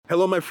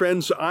Hello, my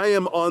friends. I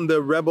am on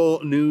the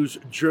Rebel News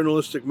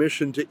journalistic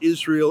mission to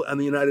Israel and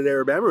the United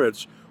Arab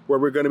Emirates, where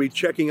we're going to be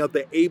checking out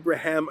the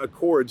Abraham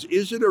Accords.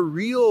 Is it a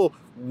real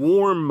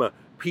warm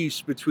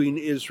peace between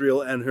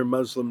Israel and her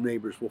Muslim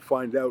neighbors? We'll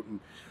find out and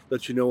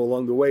let you know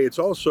along the way. It's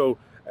also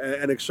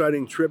an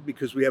exciting trip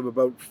because we have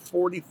about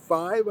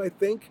 45, I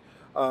think,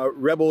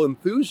 Rebel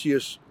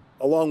enthusiasts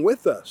along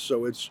with us.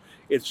 So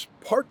it's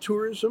part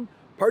tourism,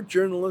 part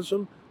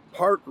journalism,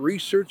 part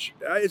research.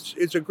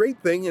 It's a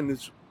great thing, and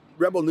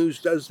Rebel News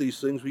does these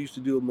things. We used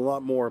to do them a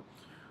lot more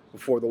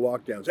before the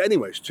lockdowns.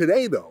 Anyways,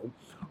 today, though,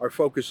 our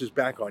focus is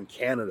back on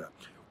Canada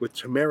with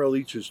Tamara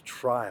Lich's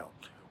trial.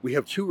 We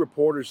have two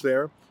reporters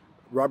there,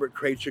 Robert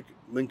Kraychik,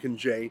 Lincoln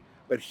J.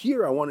 But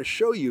here I want to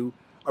show you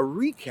a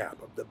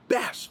recap of the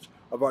best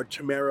of our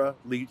Tamara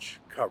Lich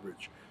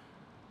coverage.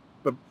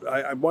 But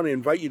I want to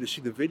invite you to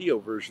see the video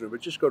version of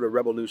it. Just go to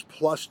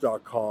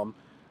rebelnewsplus.com.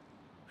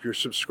 If you're a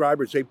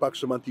subscriber, it's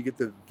 $8 a month. You get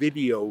the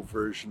video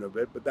version of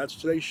it. But that's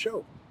today's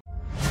show.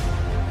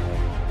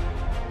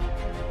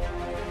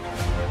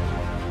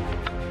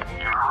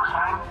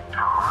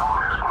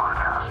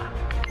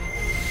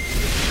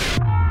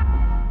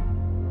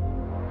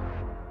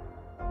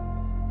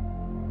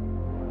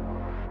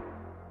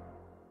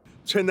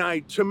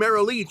 Tonight,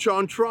 Tamara Lich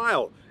on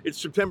trial.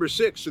 It's September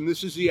 6th, and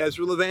this is the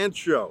EZRA LEVANT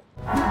Show.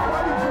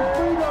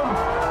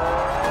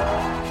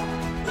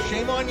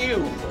 Shame on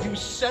you, you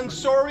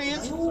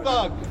censorious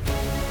thug.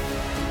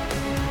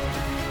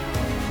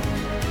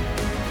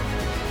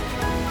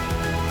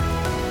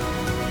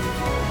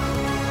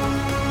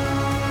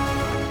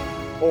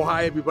 Oh,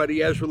 hi, everybody.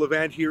 EZRA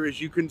LEVANT here.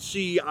 As you can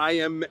see, I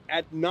am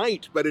at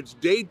night, but it's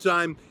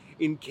daytime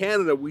in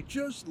Canada. We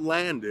just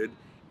landed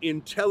in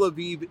Tel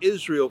Aviv,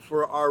 Israel,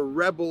 for our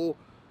Rebel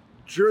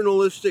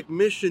journalistic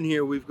mission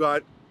here. We've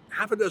got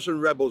half a dozen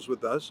rebels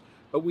with us,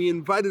 but we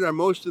invited our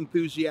most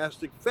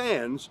enthusiastic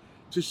fans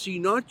to see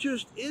not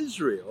just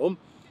Israel,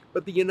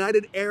 but the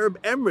United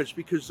Arab Emirates,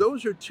 because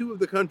those are two of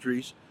the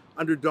countries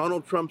under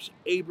Donald Trump's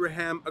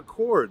Abraham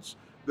Accords,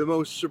 the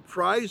most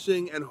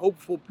surprising and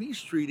hopeful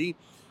peace treaty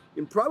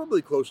in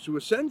probably close to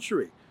a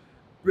century,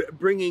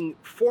 bringing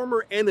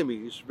former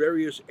enemies,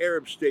 various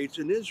Arab states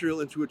and Israel,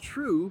 into a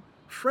true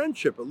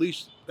friendship. At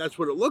least that's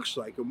what it looks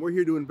like. And we're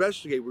here to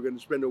investigate. We're going to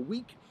spend a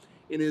week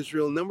in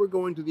Israel, and then we're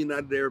going to the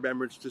United Arab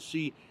Emirates to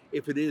see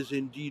if it is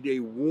indeed a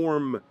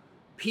warm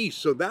peace.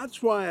 So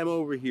that's why I'm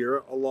over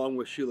here, along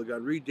with Sheila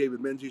Gunn-Reid, David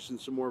Menzies, and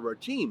some more of our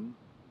team.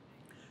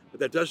 But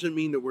that doesn't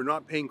mean that we're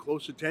not paying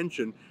close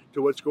attention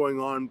to what's going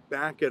on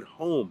back at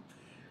home.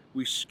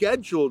 We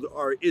scheduled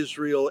our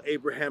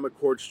Israel-Abraham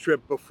Accords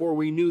trip before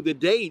we knew the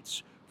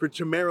dates for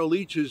Tamara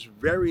Lich's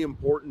very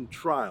important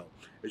trial.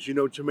 As you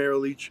know, Tamara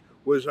Lich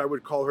was, I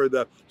would call her,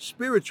 the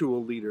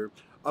spiritual leader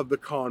of the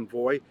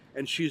convoy,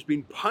 and she's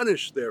been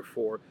punished,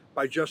 therefore,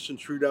 by Justin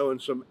Trudeau and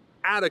some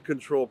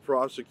out-of-control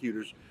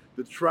prosecutors.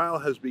 The trial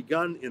has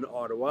begun in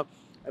Ottawa,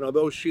 and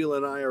although Sheila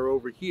and I are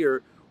over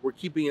here, we're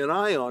keeping an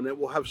eye on it.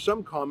 We'll have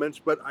some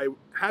comments, but I'm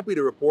happy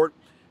to report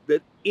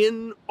that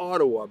in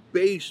Ottawa,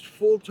 based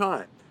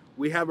full-time,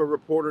 we have a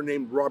reporter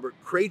named Robert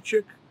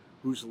Kraychik,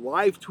 who's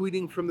live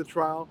tweeting from the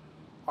trial.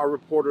 Our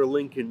reporter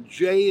Lincoln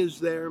J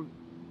is there.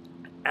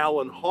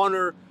 Alan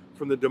Honor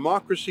from the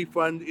Democracy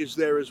Fund is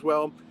there as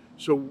well.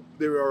 So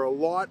there are a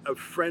lot of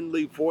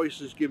friendly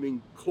voices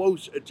giving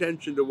close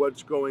attention to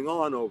what's going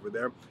on over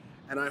there.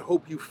 And I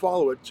hope you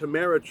follow it.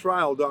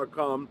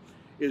 TamaraTrial.com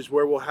is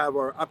where we'll have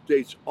our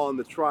updates on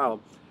the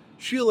trial.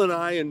 Sheila and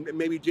I, and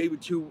maybe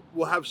David too,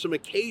 will have some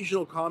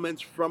occasional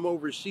comments from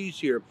overseas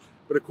here.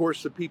 But of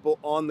course, the people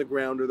on the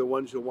ground are the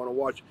ones you'll want to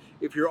watch.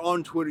 If you're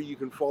on Twitter, you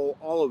can follow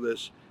all of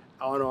this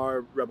on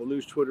our Rebel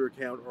News Twitter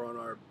account or on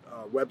our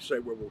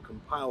website, where we'll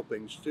compile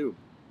things too.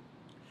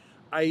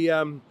 I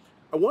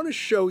want to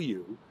show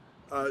you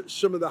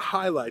some of the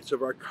highlights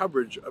of our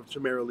coverage of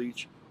Tamara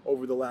Lich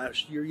over the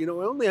last year. You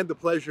know, I only had the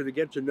pleasure to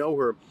get to know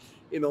her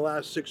in the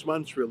last 6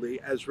 months, really,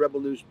 as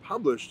Rebel News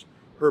published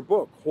her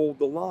book, Hold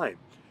the Line.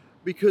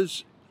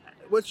 Because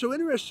what's so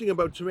interesting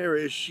about Tamara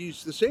is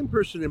she's the same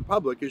person in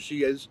public as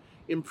she is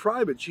in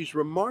private. She's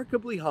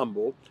remarkably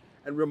humble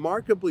and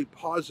remarkably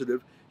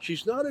positive.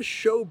 She's not a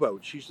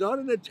showboat. She's not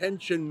an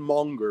attention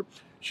monger.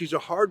 She's a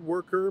hard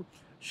worker.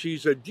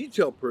 She's a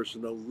detail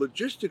person, a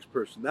logistics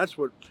person. That's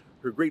what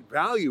her great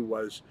value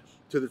was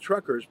to the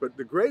truckers. But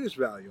the greatest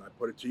value, I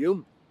put it to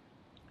you,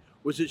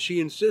 was that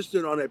she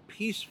insisted on a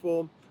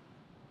peaceful,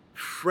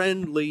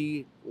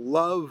 friendly,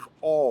 love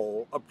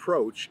all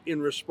approach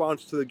in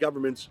response to the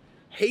government's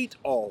hate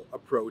all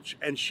approach.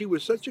 And she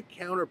was such a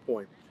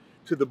counterpoint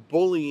to the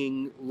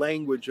bullying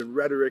language and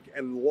rhetoric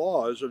and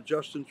laws of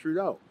Justin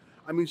Trudeau.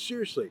 I mean,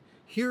 seriously,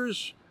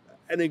 here's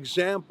an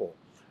example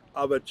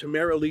of a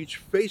Tamara Lich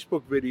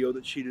Facebook video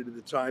that she did at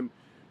the time,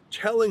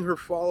 telling her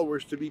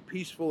followers to be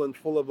peaceful and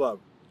full of love.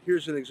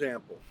 Here's an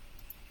example.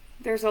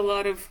 There's a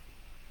lot of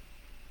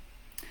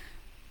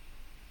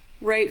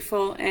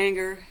rightful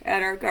anger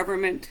at our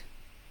government.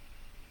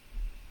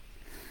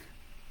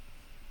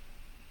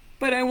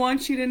 But I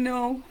want you to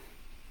know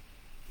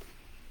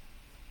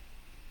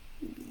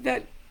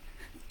that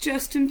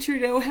Justin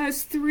Trudeau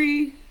has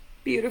 3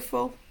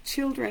 beautiful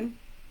children.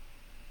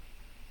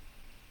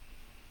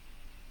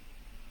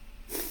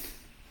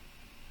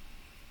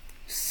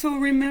 So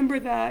remember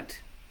that.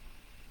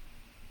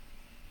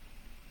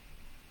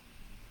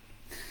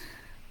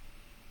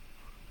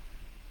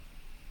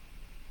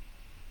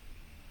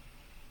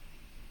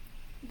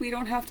 We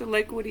don't have to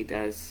like what he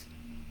does.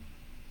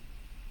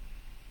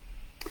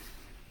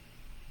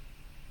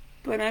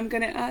 But I'm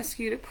going to ask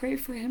you to pray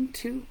for him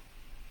too.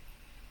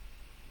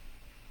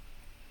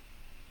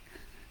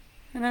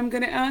 And I'm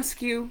going to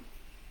ask you,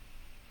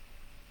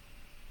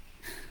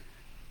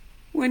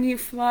 when you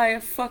fly a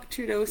fuck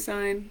Trudeau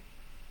sign,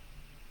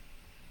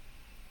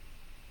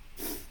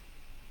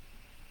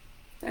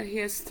 that he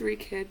has 3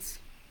 kids,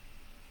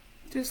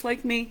 just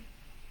like me.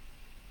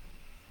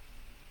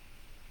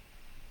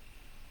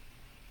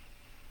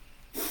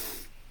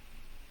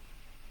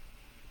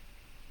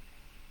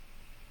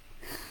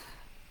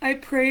 I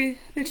pray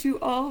that you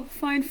all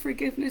find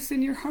forgiveness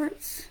in your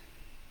hearts.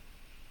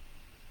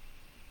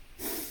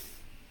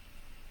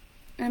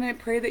 And I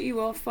pray that you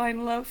all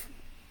find love,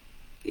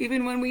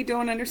 even when we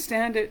don't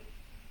understand it.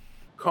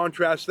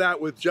 Contrast that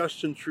with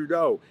Justin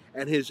Trudeau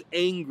and his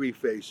angry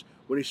face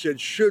when he said,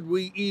 should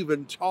we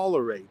even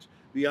tolerate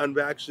the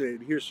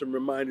unvaccinated? Here's some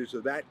reminders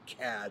of that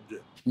cad.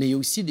 Mais il y a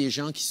aussi des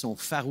gens qui sont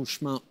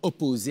farouchement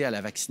opposés à la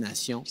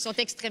vaccination. Qui sont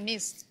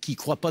extrémistes. Qui ne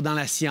croient pas dans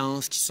la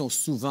science, qui sont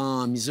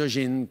souvent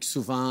misogynes,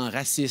 souvent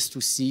racistes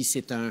aussi.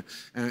 C'est un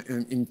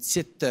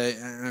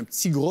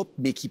petit groupe,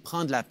 mais qui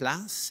prend de la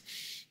place.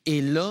 Et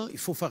là, il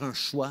faut faire un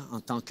choix en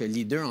tant que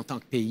leader, en tant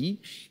que pays.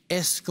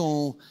 Est-ce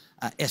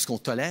qu'on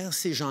tolère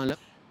ces gens-là?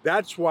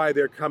 That's why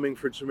they're coming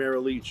for Tamara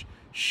Lich.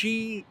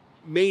 She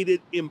made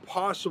it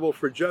impossible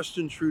for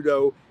Justin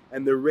Trudeau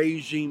and the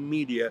regime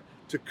media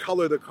to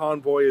color the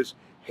convoy as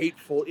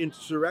hateful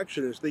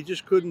insurrectionists. They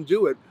just couldn't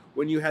do it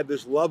when you had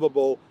this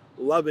lovable,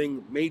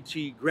 loving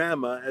Métis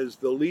grandma as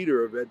the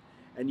leader of it,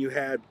 and you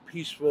had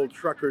peaceful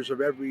truckers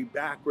of every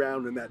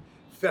background and that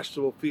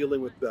festival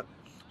feeling with the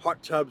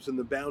hot tubs and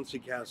the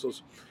bouncy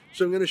castles.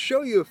 So I'm going to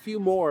show you a few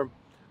more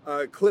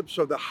clips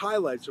of the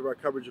highlights of our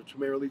coverage of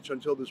Tamara Lich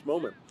until this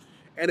moment.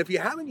 And if you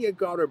haven't yet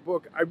got her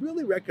book, I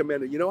really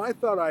recommend it. You know, I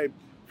thought I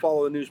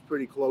follow the news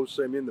pretty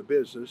closely. I'm in the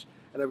business,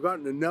 and I've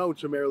gotten to know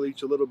Tamara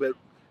Lich a little bit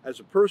as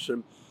a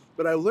person,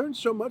 but I learned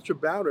so much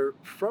about her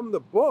from the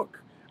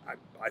book.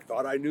 I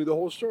thought I knew the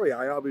whole story.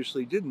 I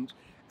obviously didn't.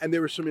 And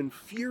there were some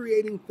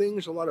infuriating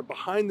things, a lot of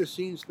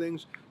behind-the-scenes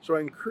things. So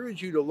I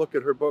encourage you to look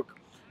at her book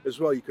as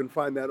well. You can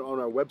find that on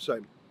our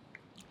website.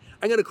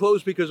 I'm going to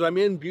close because I'm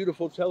in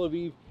beautiful Tel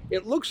Aviv.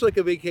 It looks like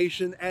a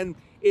vacation, and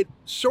it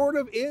sort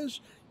of is.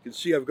 You can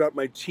see I've got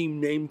my team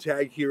name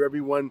tag here,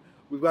 everyone.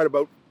 We've got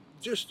about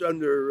just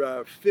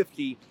under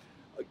 50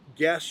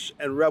 guests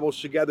and rebels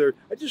together.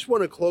 I just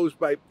want to close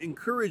by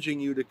encouraging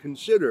you to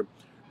consider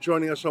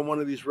joining us on one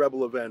of these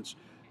rebel events.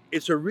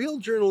 It's a real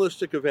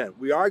journalistic event.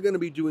 We are going to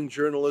be doing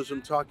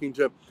journalism, talking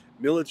to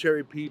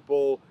military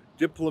people,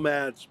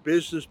 diplomats,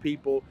 business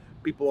people,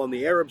 people on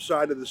the Arab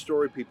side of the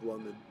story, people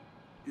on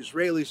the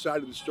Israeli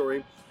side of the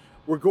story.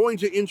 We're going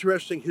to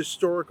interesting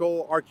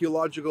historical,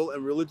 archaeological,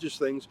 and religious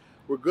things.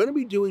 We're going to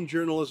be doing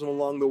journalism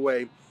along the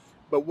way.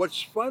 But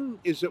what's fun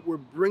is that we're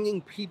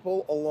bringing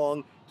people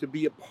along to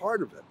be a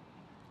part of it.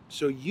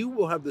 So you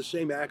will have the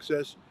same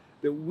access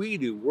that we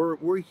do.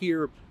 We're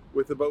here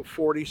with about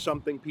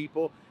 40-something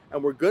people,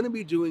 and we're going to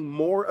be doing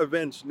more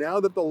events now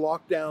that the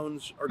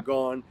lockdowns are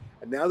gone,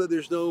 and now that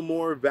there's no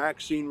more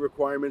vaccine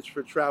requirements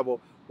for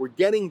travel. We're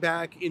getting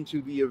back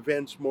into the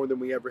events more than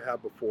we ever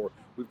have before.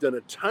 We've done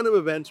a ton of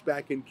events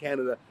back in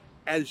Canada,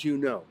 as you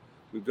know.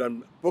 We've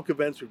done book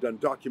events, we've done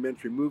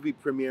documentary movie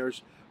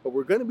premieres, but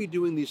we're going to be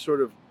doing these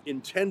sort of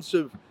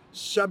intensive,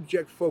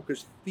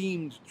 subject-focused,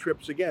 themed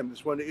trips again.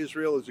 This one to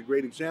Israel is a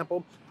great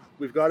example.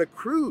 We've got a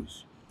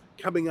cruise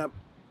coming up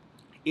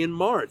in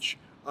March.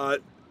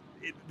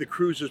 The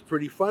cruise is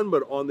pretty fun,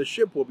 but on the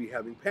ship we'll be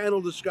having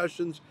panel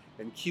discussions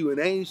and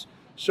Q&As.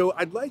 So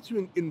I'd like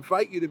to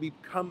invite you to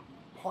become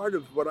part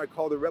of what I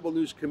call the Rebel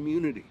News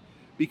community.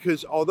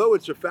 Because although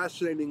it's a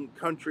fascinating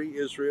country,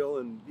 Israel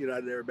and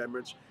United Arab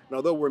Emirates, and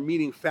although we're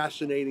meeting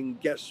fascinating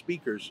guest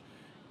speakers,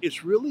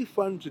 it's really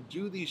fun to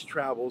do these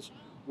travels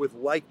with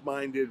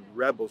like-minded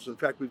rebels. In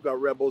fact, we've got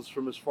rebels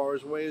from as far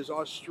away as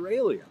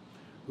Australia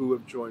who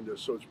have joined us,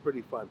 so it's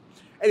pretty fun.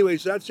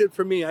 Anyways, that's it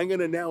for me. I'm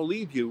going to now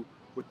leave you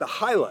with the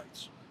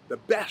highlights, the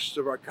best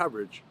of our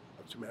coverage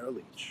of Tamara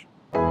Lich.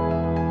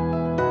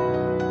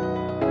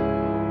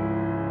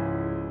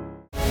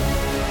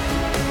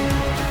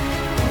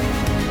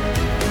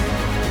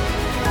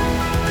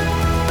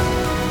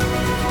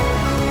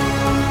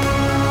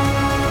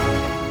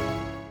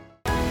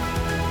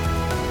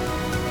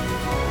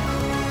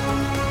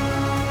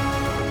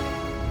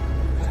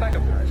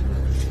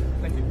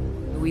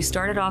 We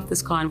started off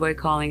this convoy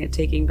calling it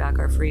Taking Back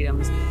Our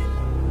Freedoms.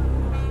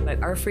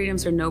 But our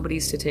freedoms are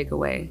nobody's to take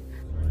away.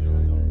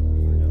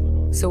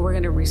 So we're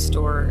going to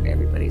restore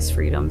everybody's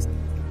freedoms.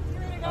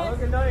 Have a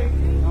good night.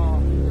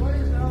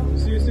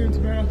 See you soon,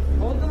 Tamara.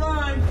 Hold the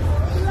line.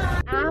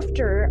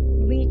 after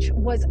Leach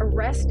was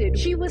arrested,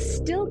 she was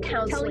still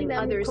counseling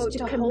others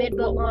to commit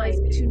the line,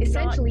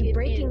 essentially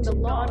breaking the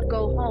law to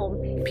go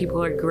home.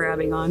 People are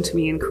grabbing onto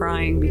me and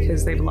crying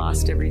because they've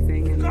lost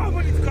everything.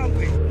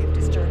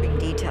 Disturbing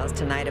details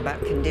tonight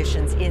about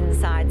conditions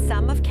inside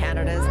some of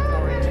Canada's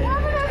quarantine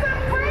hotels.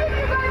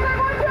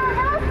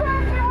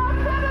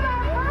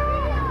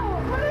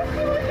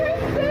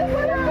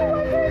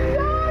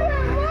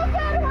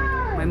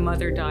 My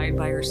mother died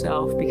by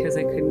herself because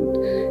I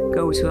couldn't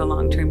go to a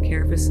long-term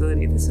care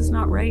facility. This is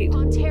not right.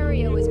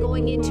 Ontario is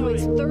going into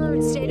its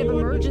third state of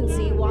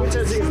emergency while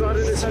testing is not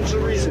an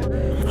essential reason.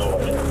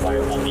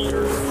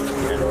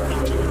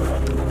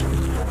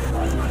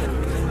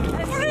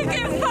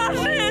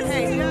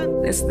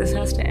 This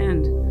has to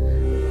end.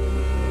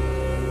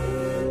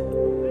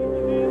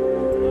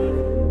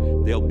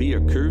 There'll be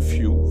a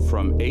curfew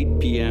from 8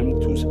 p.m.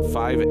 to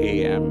 5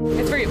 a.m.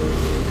 It's for you,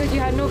 because you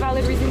had no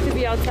valid reason to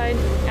be outside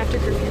after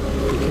curfew.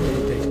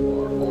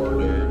 You are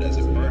ordered as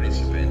a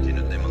participant in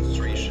a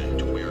demonstration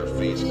to wear a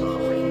face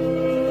covering.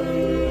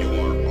 You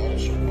are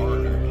also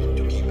ordered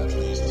to keep at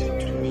least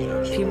 2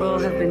 meters. People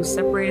have been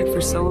separated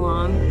for so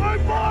long.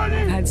 I've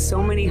had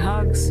so many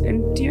hugs.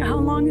 And do you know how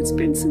long it's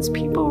been since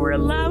people were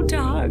allowed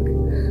to hug?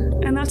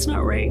 And that's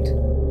not right.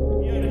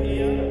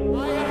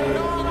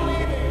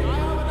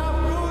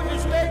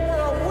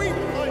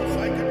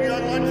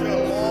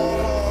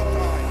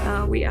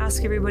 We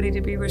ask everybody to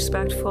be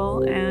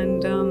respectful,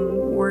 and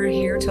we're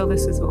here till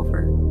this is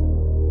over.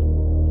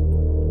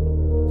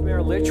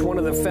 Tamara Lich, one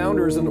of the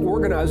founders and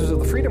organizers of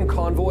the Freedom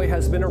Convoy,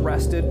 has been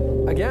arrested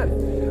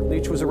again.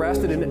 Leach was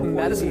arrested in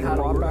Medicine Hat,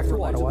 brought back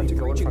to Ottawa to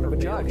go in front of a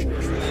judge.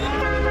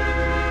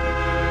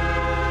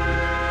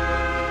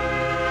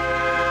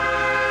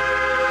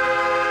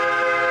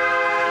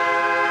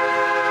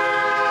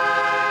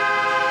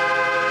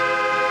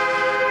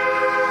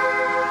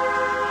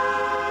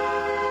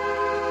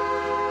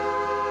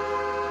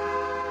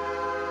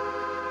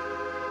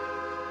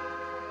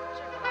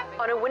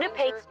 on a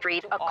Winnipeg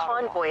street, a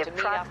convoy of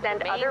trucks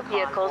and other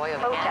vehicles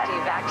protest.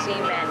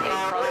 Anti-vaccine mandate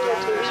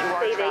protesters who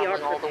are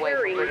traveling all the way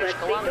from British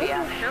Columbia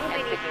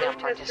and picking up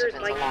participants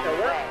along the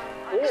way.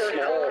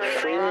 Small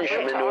fringe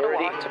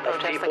minority of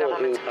people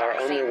who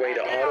are on their way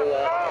to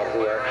Ottawa or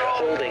who are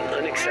holding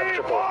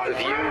unacceptable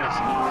views.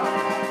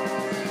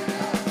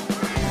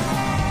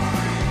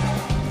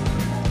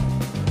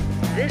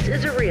 This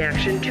is a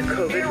reaction to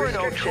COVID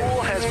restrictions.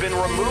 O'Toole has been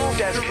removed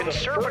as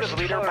Conservative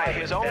leader by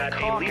his own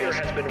caucus.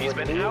 He's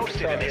been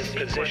ousted in his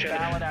position.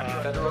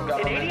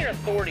 Canadian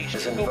authorities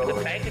took over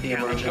the bank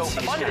account.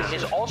 GoFundMe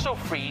is also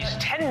freeze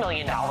 $10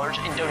 million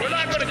in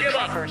donations to the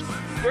truckers.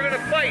 We're going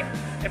to fight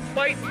and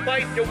fight and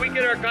fight till we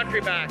get our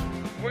country back.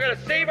 We're going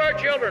to save our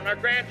children, our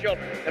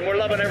grandchildren, and we're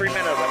loving every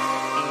minute of it.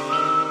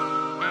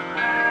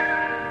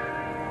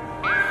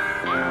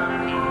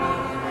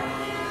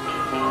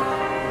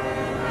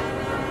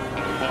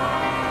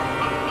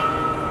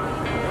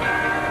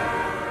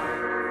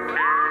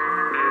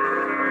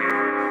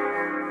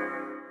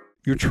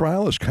 Your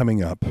trial is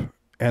coming up,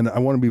 and I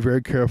want to be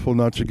very careful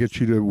not to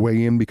get you to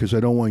weigh in because I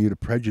don't want you to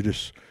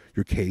prejudice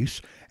your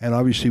case, and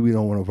obviously we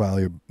don't want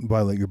to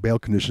violate your bail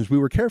conditions. We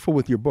were careful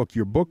with your book.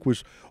 Your book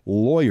was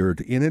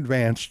lawyered in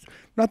advance.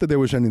 Not that there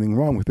was anything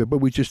wrong with it, but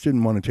we just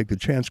didn't want to take the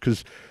chance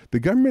because the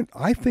government,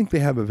 I think they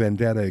have a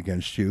vendetta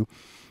against you.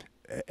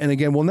 And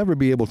again, we'll never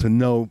be able to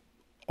know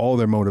all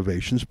their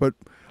motivations, but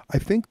I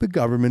think the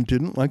government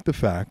didn't like the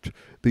fact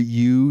that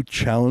you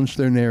challenged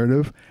their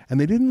narrative, and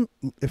they didn't,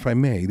 if I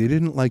may, they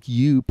didn't like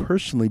you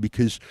personally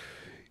because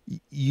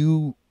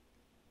you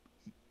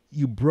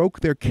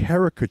broke their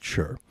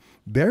caricature.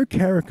 Their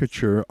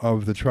caricature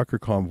of the trucker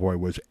convoy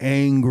was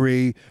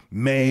angry,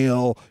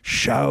 male,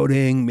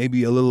 shouting,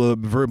 maybe a little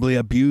verbally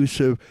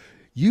abusive.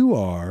 You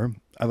are,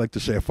 I like to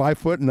say, a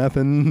 5'0"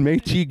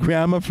 Métis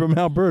grandma from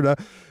Alberta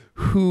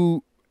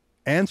who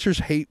answers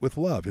hate with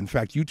love. In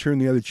fact, you turn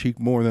the other cheek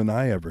more than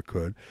I ever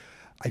could.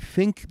 I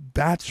think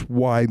that's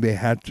why they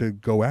had to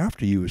go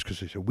after you, is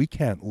because they said, we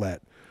can't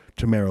let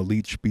Tamara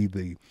Lich be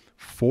the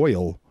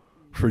foil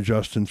for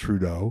Justin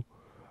Trudeau.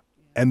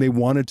 And they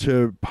wanted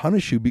to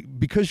punish you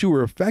because you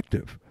were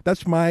effective.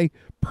 That's my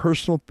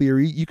personal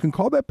theory. You can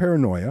call that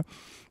paranoia,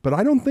 but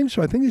I don't think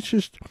so. I think it's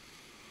just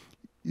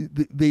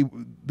they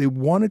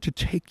wanted to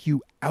take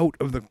you out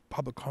of the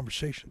public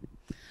conversation.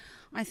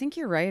 I think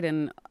you're right.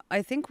 And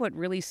I think what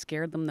really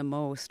scared them the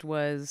most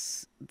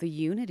was the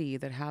unity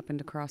that happened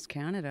across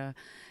Canada.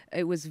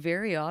 It was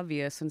very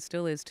obvious, and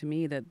still is to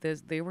me, that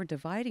they were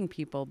dividing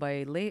people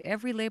by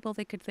every label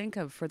they could think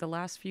of for the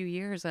last few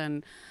years.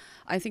 And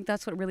I think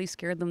that's what really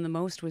scared them the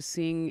most, was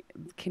seeing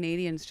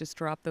Canadians just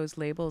drop those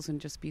labels and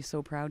just be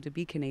so proud to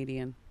be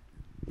Canadian.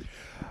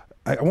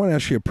 I want to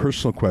ask you a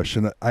personal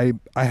question. I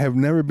have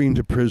never been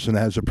to prison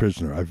as a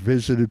prisoner. I've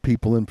visited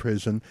people in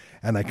prison,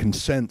 and I can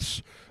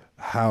sense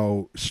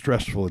how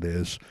stressful it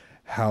is,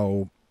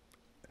 how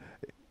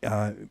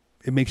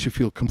it makes you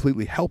feel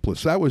completely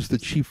helpless. That was the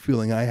chief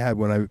feeling I had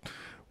when I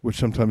would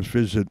sometimes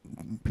visit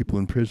people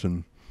in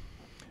prison.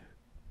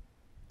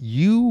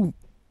 You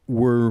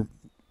were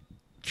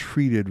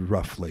treated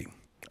roughly,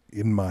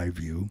 in my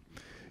view.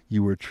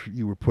 You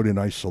were put in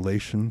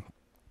isolation.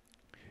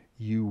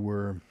 You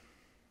were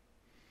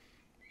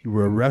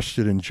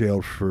arrested and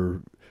jailed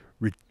for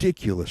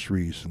ridiculous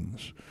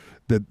reasons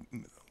that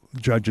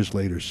judges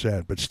later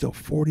said, but still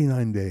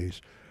 49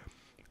 days.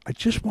 I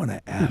just want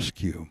to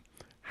ask you,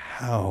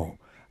 how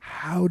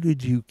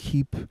did you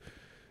keep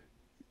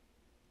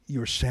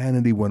your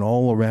sanity when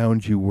all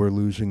around you were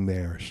losing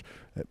theirs?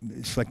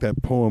 It's like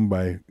that poem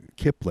by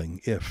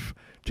Kipling, If,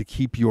 to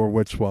keep your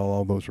wits while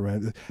all those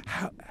around.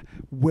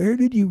 Where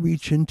did you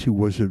reach into?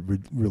 Was it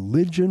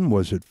religion?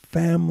 Was it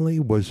family?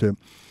 Was it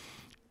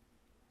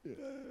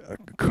a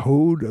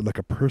code, like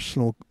a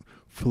personal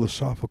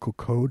philosophical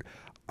code?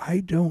 I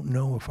don't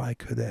know if I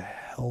could have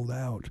held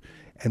out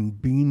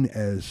and been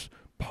as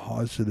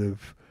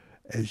positive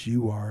as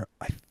you are.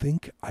 I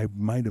think I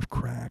might have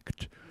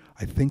cracked.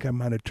 I think I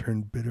might have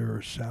turned bitter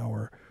or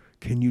sour.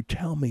 Can you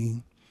tell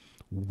me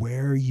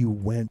where you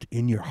went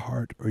in your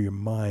heart or your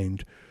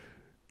mind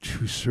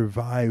to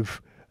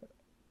survive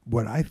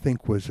what I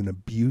think was an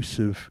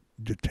abusive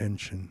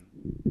detention?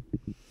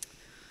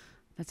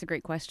 That's a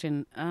great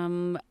question.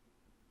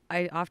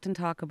 I often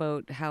talk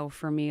about how,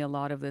 for me, a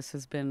lot of this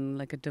has been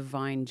like a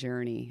divine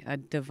journey, a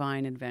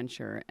divine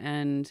adventure.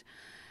 And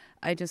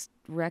I just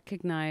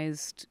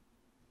recognized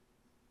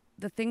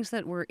the things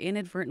that were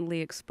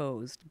inadvertently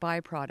exposed,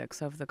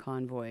 byproducts of the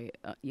convoy,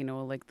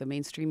 like the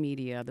mainstream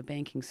media, the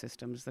banking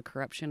systems, the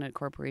corruption at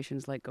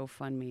corporations like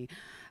GoFundMe,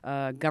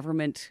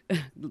 government,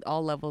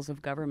 all levels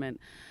of government.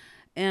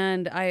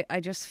 And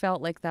I just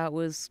felt like that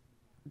was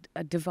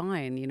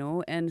divine,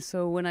 and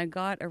so when I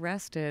got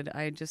arrested,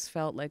 I just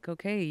felt like,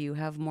 okay, you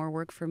have more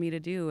work for me to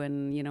do.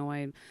 And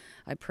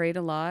I prayed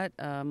a lot.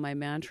 My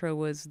mantra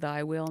was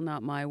thy will,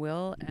 not my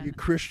will. And you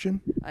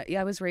Christian?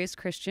 Yeah, I was raised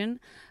Christian.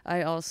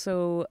 I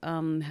also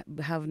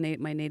have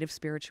my native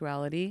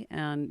spirituality,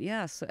 and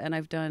yes, and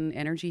I've done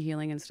energy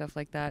healing and stuff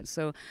like that.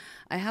 So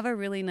I have a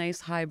really nice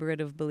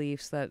hybrid of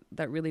beliefs that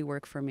really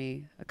work for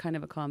me, a kind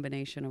of a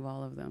combination of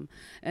all of them.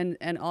 And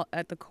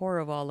at the core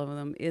of all of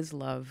them is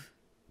love.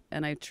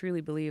 And I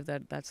truly believe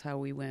that that's how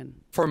we win.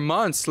 For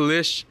months,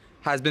 Lich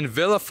has been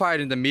vilified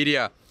in the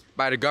media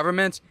by the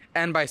government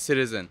and by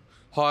citizens.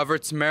 However,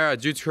 Tamara,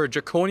 due to her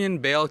draconian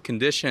bail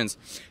conditions,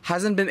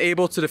 hasn't been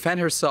able to defend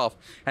herself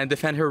and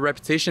defend her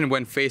reputation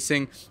when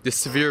facing this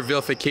severe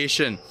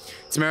vilification.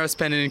 Tamara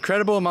spent an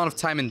incredible amount of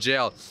time in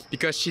jail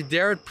because she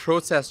dared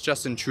protest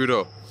Justin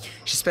Trudeau.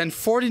 She spent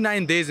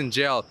 49 days in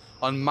jail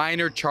on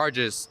minor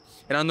charges.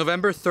 And on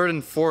November 3rd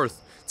and 4th,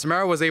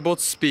 Tamara was able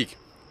to speak.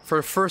 For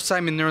the first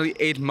time in nearly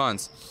 8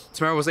 months,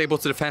 Tamara was able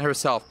to defend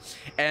herself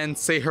and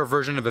say her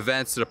version of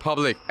events to the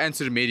public and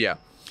to the media.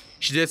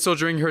 She did so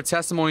during her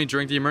testimony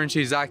during the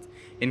Emergencies Act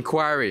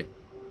inquiry.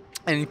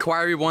 An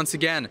inquiry, once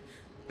again,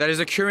 that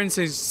is occurring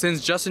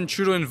since Justin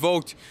Trudeau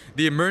invoked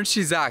the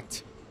Emergencies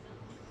Act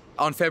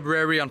on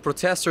February on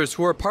protesters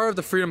who were part of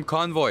the Freedom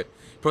Convoy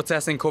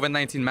protesting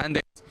COVID-19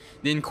 mandates.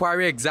 The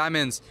inquiry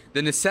examines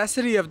the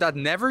necessity of that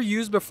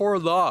never-used-before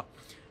law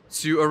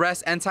to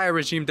arrest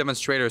anti-regime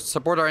demonstrators. To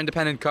support our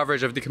independent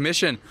coverage of the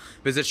commission,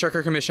 visit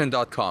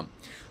shirkercommission.com.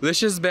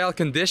 Lich's bail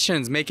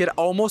conditions make it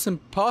almost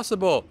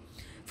impossible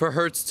for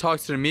her to talk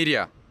to the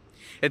media.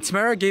 And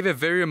Tamara gave a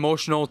very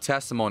emotional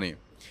testimony.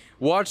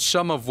 Watch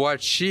some of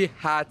what she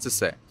had to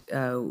say.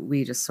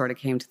 We just sort of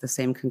came to the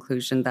same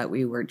conclusion that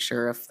we weren't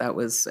sure if that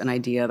was an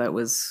idea that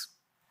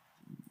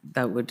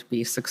would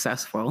be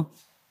successful.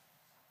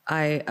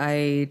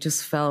 I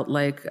just felt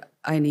like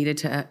I needed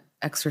to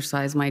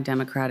exercise my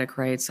democratic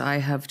rights. I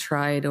have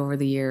tried over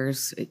the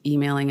years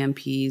emailing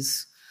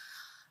MPs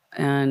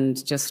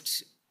and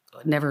just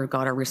never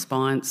got a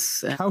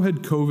response. How had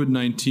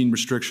COVID-19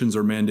 restrictions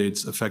or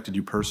mandates affected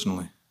you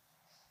personally?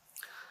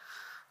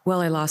 Well,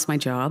 I lost my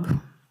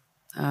job.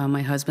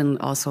 My husband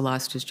also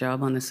lost his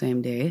job on the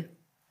same day.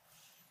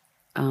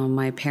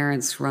 My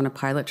parents run a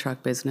pilot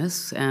truck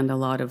business, and a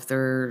lot of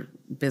their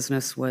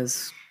business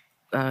was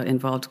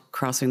involved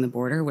crossing the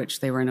border,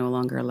 which they were no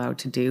longer allowed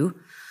to do,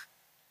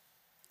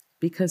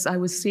 because I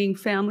was seeing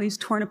families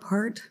torn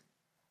apart.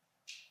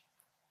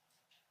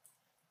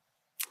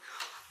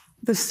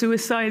 The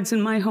suicides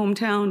in my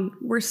hometown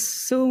were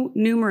so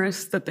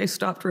numerous that they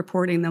stopped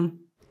reporting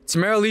them.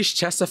 Tamara Lich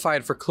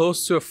testified for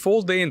close to a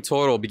full day in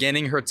total,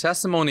 beginning her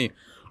testimony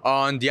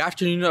on the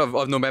afternoon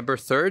of November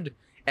 3rd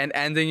and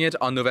ending it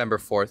on November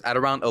 4th at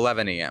around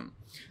 11 a.m.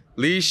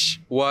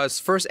 Lich was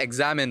first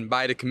examined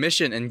by the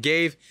commission and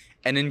gave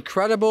an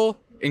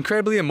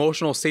incredibly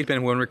emotional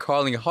statement when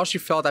recalling how she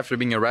felt after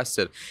being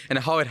arrested and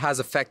how it has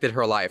affected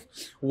her life.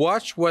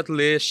 Watch what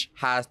Lich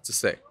has to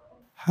say.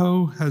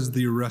 How has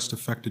the arrest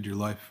affected your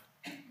life?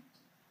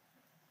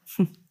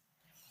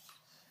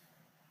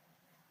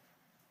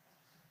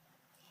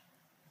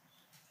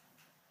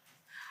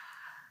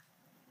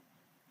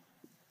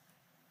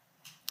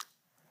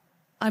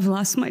 I've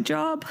lost my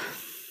job.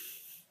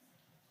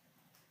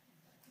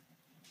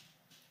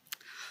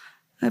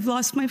 I've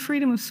lost my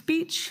freedom of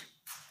speech.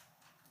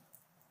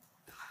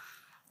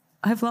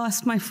 I've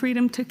lost my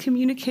freedom to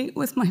communicate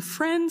with my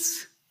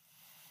friends.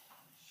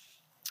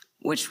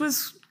 which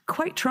was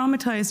quite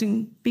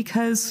traumatizing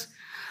because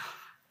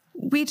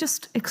we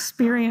just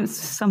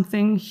experienced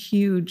something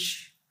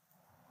huge.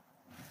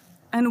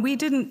 And we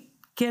didn't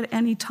get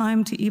any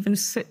time to even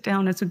sit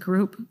down as a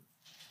group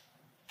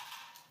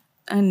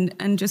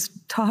and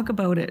just talk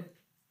about it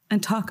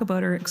and talk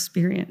about our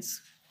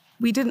experience.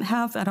 We didn't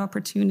have that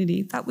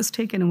opportunity. That was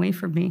taken away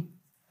from me.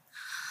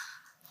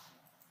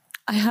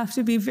 I have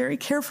to be very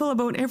careful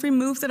about every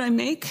move that I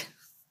make.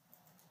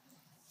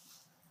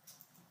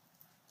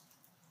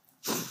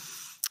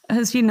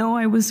 As you know,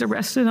 I was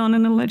arrested on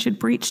an alleged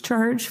breach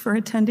charge for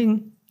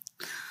attending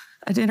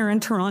a dinner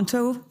in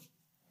Toronto.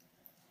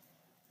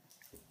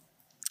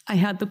 I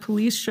had the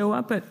police show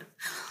up at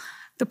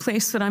the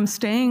place that I'm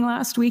staying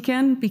last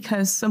weekend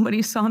because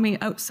somebody saw me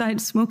outside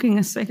smoking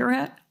a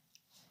cigarette.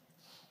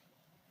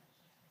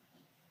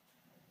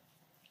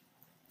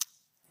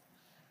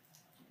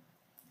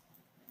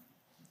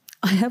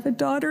 I have a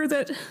daughter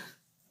that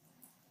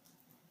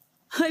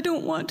I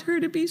don't want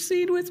her to be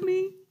seen with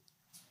me.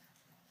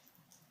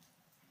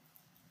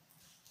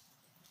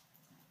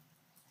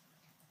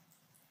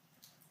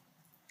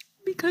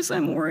 Because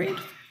I'm worried.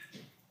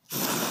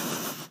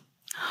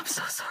 I'm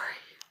so sorry.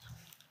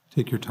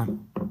 Take your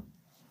time.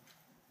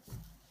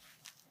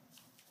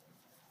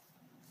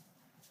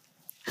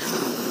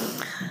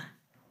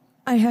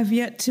 I have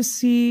yet to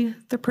see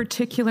the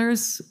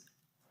particulars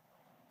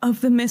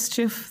of the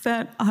mischief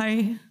that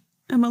I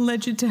am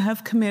alleged to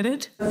have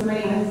committed. My name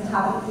is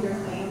Tamara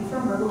Lich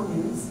from Rebel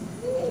News.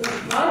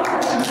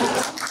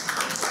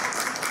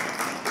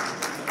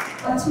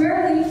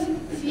 Tamara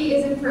Lich, she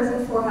is in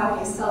prison for having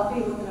a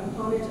selfie with an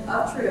opponent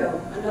of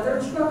Trudeau. Another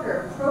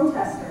trucker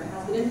protester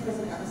has been in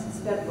prison ever since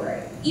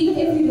February. Even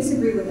if you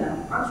disagree with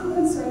them, aren't you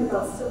concerned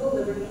about civil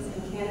liberties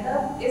in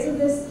Canada? Isn't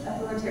this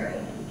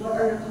authoritarian? What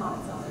are your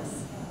comments on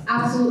this?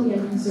 Absolutely,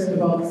 I'm concerned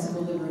about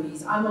civil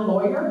liberties. I'm a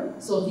lawyer,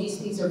 so these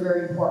things are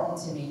very important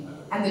to me.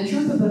 And the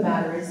truth of the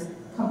matter is,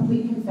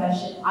 complete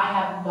confession, I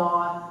have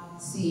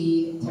not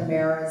seen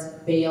Tamara's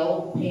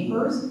bail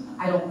papers.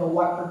 I don't know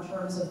what her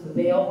terms of the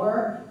bail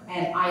were,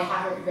 and I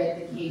haven't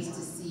read the case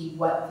to see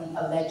what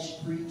the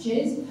alleged breach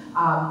is.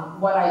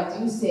 What I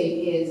do say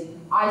is,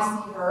 I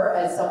see her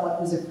as someone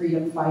who's a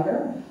freedom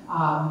fighter.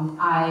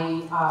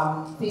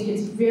 I think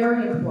it's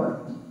very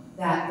important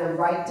that the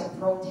right to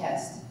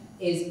protest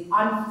is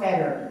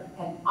unfettered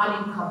and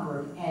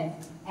unencumbered,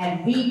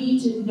 and we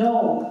need to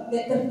know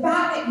that the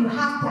fact that you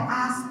have to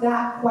ask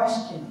that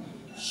question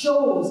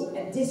shows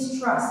a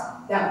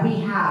distrust that we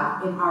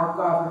have in our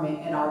government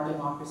and our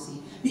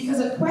democracy. Because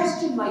a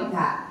question like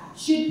that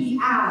should be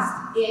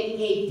asked in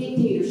a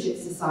dictatorship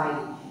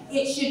society.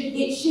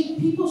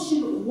 People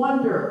shouldn't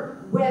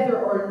wonder whether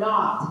or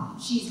not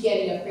she's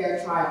getting a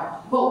fair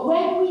trial. But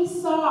when we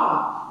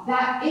saw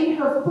that in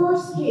her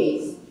first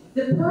case,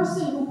 the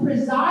person who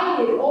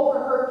presided over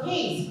her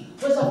case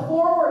was a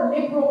former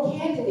Liberal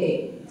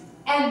candidate,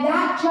 and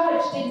that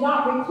judge did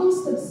not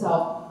recluse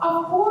himself,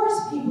 of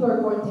course people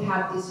are going to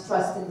have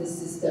distrust in the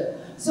system.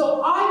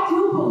 So I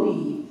do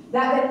believe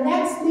that the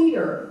next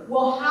leader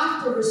will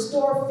have to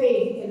restore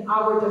faith in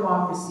our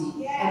democracy,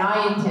 and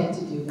I intend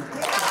to do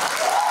that.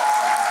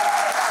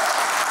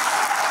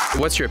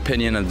 What's your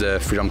opinion of the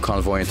Freedom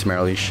Convoy and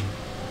Tamara Lich?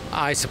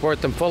 I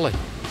support them fully.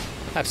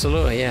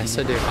 Absolutely, yes,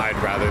 I do. I'd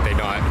rather they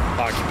not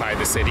occupy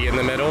the city in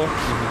the middle.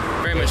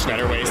 Very much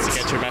better ways to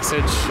get your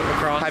message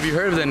across. Have you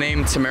heard of the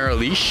name Tamara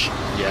Lich?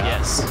 Yeah.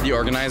 Yes. The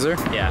organizer?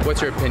 Yeah.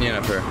 What's your opinion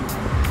of her?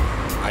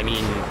 I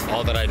mean,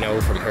 all that I know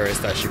from her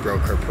is that she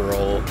broke her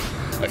parole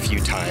a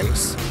few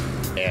times,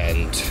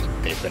 and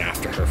they've been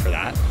after her for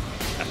that.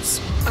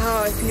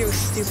 Oh, I think it was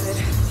stupid.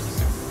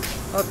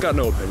 I've got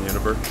no opinion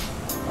of her.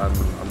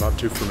 I'm not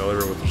too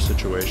familiar with her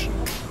situation.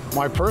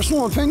 My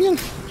personal opinion?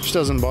 Just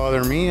doesn't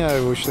bother me. I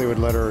wish they would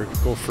let her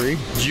go free.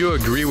 Do you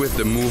agree with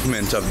the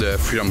movement of the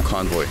Freedom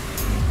Convoy?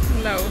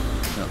 No.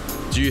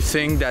 Do you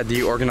think that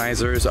the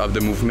organizers of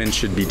the movement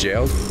should be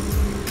jailed?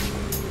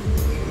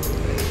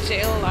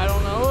 Jailed? I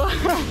don't know.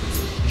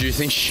 Do you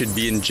think she should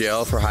be in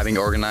jail for having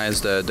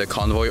organized the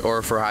convoy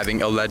or for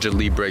having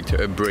allegedly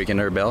breaking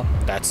her bail?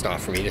 That's not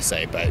for me to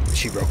say, but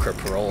she broke her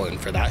parole, and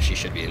for that she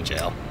should be in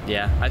jail.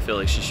 Yeah, I feel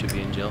like she should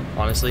be in jail,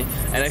 honestly.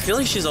 And I feel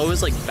like she's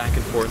always like back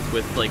and forth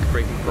with like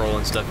breaking parole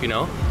and stuff, you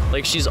know?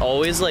 Like she's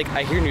always like,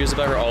 I hear news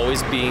about her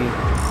always coming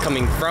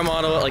from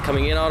Ottawa, like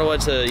coming in Ottawa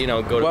to, you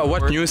know, go to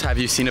what news have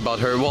you seen about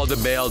her? Well, the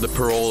bail, the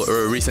parole,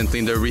 recently,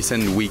 in the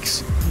recent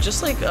weeks?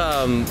 Just like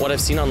what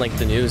I've seen on like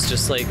the news,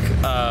 just like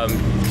I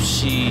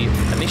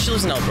think she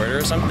lives in Alberta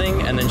or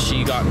something, and then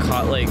she got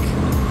caught like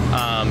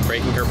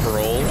breaking her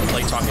parole,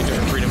 like talking to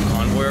her Freedom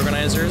Convoy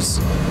organizers,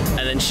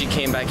 and then she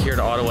came back here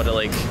to Ottawa to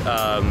like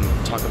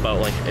talk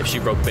about like if she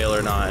broke bail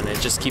or not, and it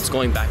just keeps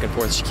going back and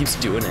forth. She keeps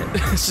doing it.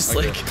 It's just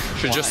like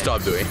should just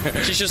stop doing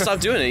it. She should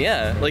stop doing it.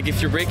 Yeah, like if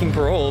you're breaking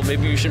parole,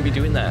 maybe you shouldn't be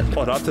doing that.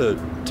 Well, I'd have to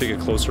take a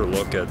closer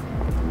look at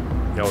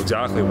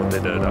exactly what they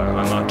did.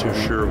 I'm not too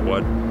sure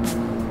what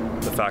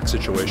the fact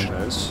situation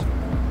is,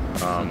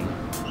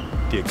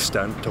 the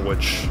extent to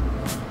which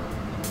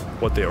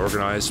what they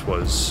organized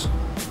was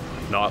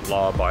not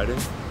law-abiding.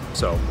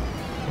 So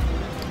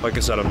like I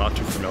said, I'm not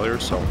too familiar,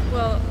 so.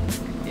 Well,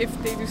 if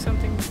they do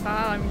something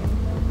bad, I mean,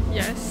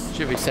 yes.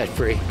 Should be set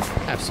free.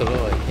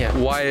 Absolutely, yeah.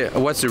 Why?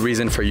 What's the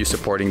reason for you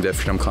supporting the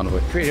Freedom Convoy?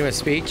 Freedom of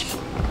speech.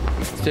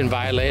 It's been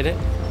violated.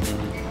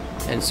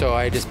 And so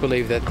I just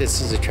believe that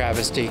this is a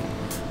travesty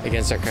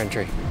against our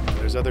country.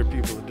 There's other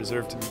people that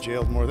deserve to be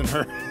jailed more than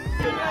her.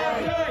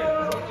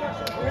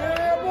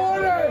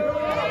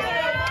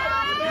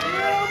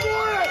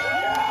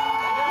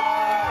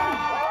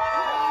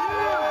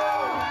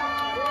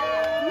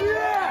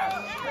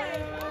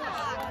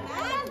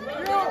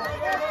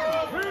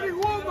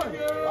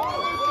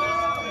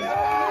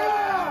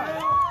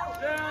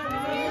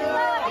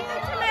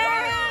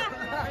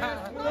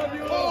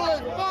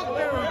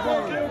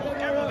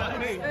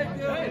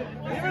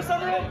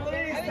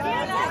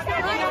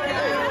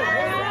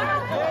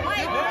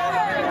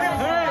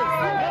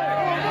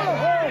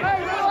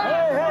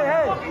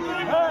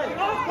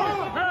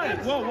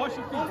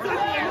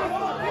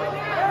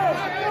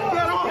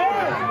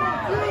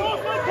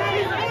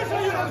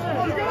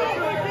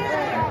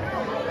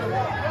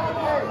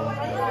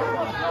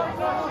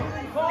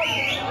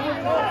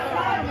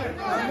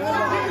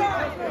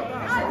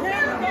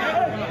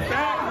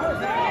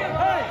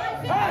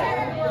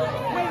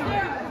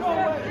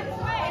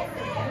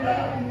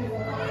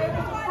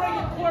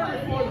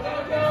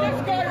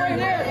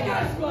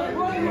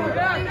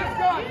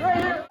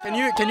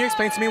 Can you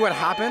explain to me what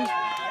happened?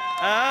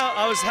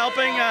 I was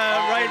helping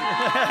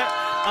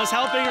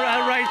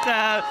write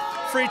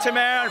Free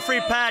Tamara and Free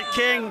Pat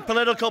King,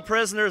 political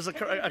prisoners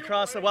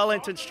across the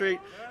Wellington Street,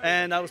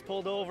 and I was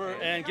pulled over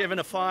and given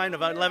a fine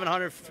of about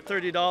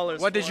 $1,130.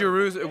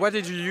 What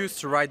did you use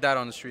to write that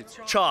on the streets?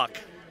 Chalk.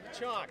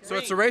 So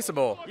it's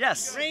erasable?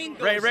 Yes. Rain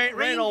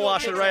will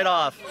wash it right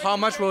off. How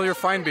much will your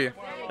fine be?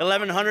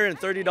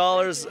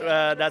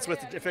 $1,130. That's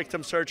with the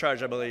victim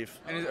surcharge, I believe.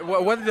 And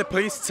what did the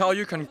police tell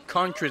you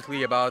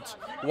concretely about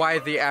why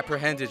they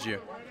apprehended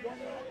you?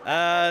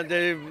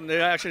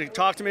 They actually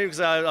talked to me because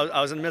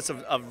I was in the midst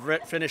of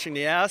finishing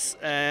the S,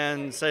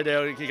 and said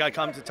you got to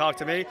come to talk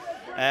to me.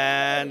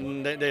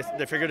 And they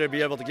figured they'd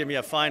be able to give me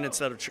a fine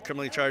instead of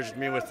criminally charging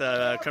me with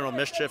criminal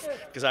mischief,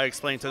 because I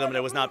explained to them that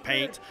it was not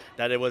paint,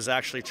 that it was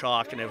actually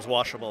chalk and it was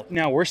washable.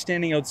 Now we're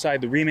standing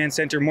outside the Remand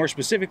Center. More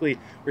specifically,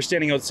 we're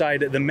standing outside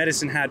the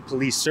Medicine Hat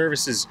Police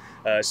Services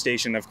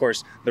station. Of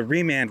course, the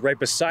Remand right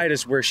beside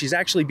us, where she's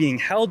actually being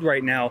held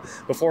right now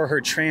before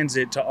her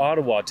transit to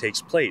Ottawa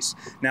takes place.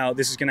 Now,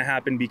 this is going to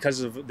happen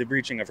because of the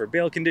breaching of her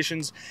bail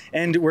conditions,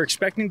 and we're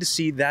expecting to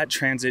see that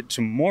transit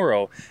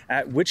tomorrow,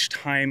 at which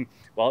time,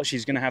 well,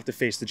 she's going to have to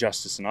face the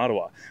justice in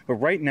Ottawa. But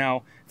right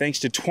now, thanks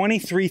to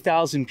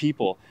 23,000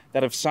 people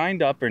that have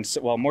signed up, and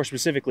well, more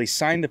specifically,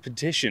 signed the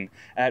petition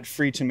at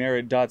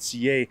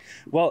freetamara.ca,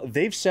 well,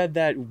 they've said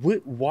that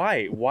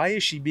why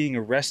is she being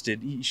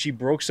arrested? She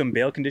broke some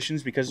bail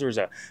conditions because there was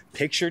a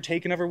picture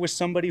taken of her with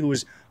somebody who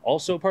was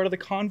also part of the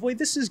convoy.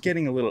 This is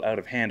getting a little out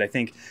of hand. I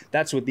think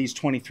that's what these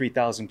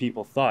 23,000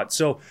 people thought.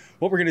 So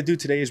what we're going to do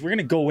today is we're going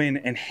to go in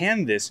and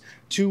hand this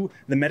to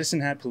the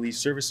Medicine Hat Police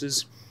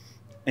Services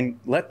and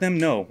let them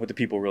know what the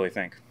people really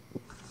think.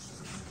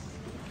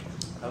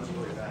 That was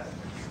really bad.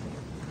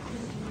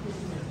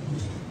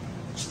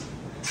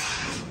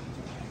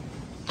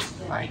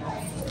 Hi.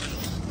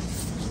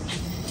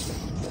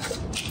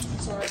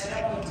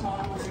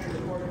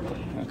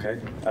 Okay.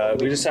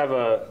 We just have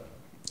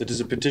there's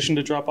a petition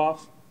to drop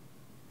off.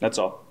 That's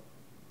all.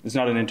 It's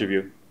not an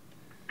interview.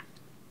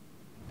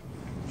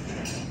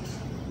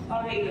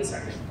 I'll get you a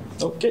second.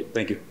 Okay,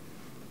 thank you.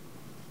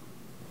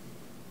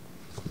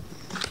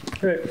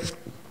 Right.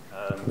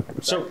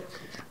 So,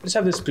 I just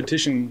have this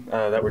petition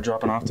that we're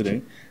dropping off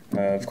today.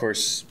 Of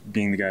course,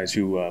 being the guys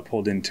who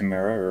pulled in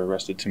Tamara, or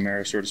arrested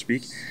Tamara, so to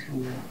speak.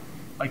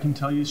 I can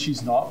tell you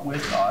she's not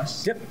with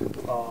us. Yep.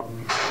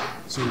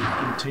 So you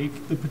can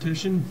take the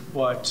petition,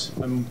 but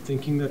I'm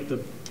thinking that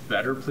the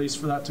better place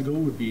for that to go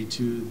would be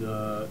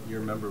to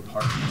your member of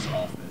parliament's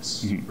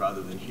office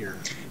rather than here.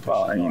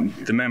 Well, I mean,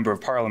 the member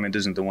of parliament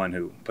isn't the one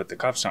who put the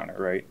cuffs on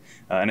her, right?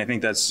 And I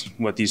think that's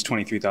what these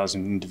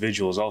 23,000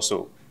 individuals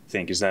also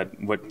think, is that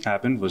what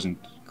happened wasn't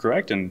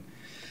correct. And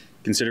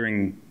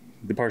considering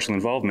the partial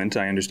involvement,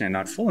 I understand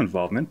not full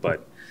involvement,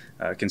 but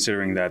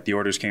considering that the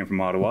orders came from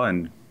Ottawa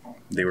and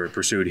they were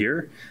pursued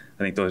here,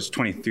 I think those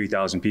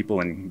 23,000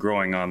 people and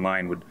growing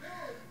online would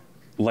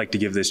like to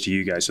give this to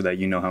you guys so that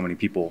you know how many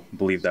people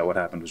believe that what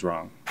happened was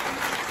wrong.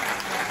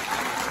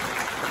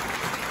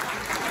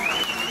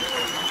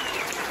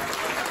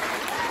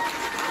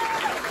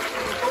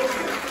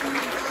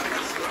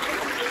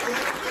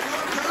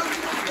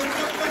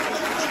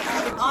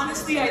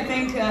 Honestly, I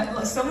think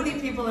so many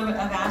people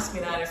have asked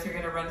me that, if you're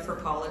going to run for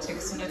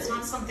politics, and it's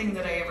not something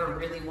that I ever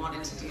really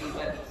wanted to do,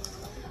 but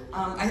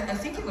I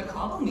think it would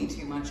hobble me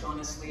too much,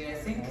 honestly. I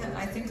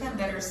think I'm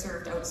better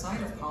served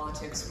outside of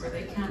politics, where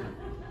they can't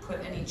put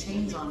any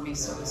chains on me,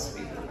 so to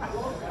speak.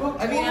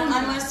 I mean,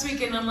 unless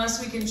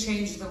we can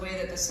change the way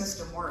that the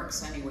system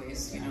works.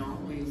 Anyways, you know,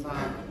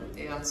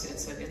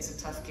 it's a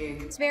tough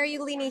gig. It's Mary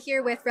Ugolini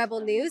here with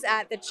Rebel News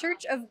at the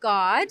Church of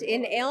God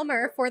in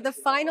Aylmer for the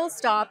final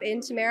stop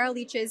in Tamara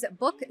Lich's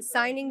book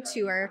signing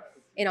tour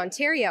in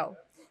Ontario.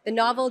 The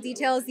novel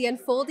details the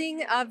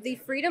unfolding of the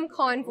Freedom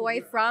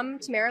Convoy from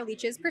Tamara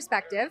Lich's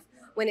perspective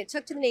when it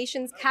took to the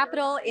nation's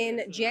capital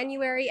in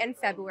January and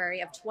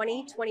February of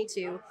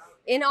 2022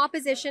 in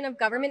opposition of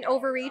government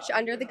overreach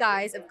under the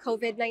guise of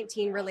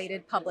COVID-19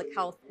 related public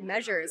health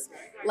measures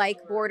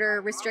like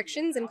border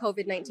restrictions and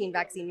COVID-19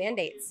 vaccine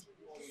mandates.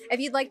 If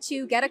you'd like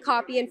to get a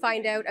copy and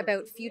find out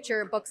about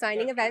future book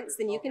signing events,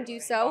 then you can do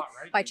so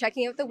by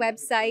checking out the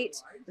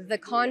website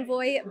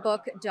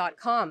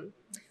theconvoybook.com.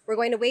 We're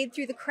going to wade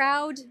through the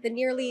crowd, the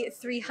nearly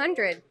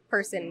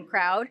 300-person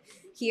crowd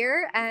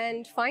here,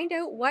 and find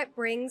out what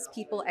brings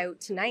people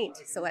out tonight.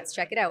 So let's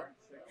check it out.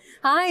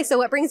 Hi, so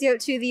what brings you out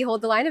to the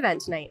Hold the Line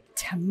event tonight?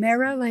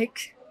 Tamara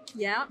Lich.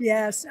 Yeah?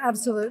 Yes,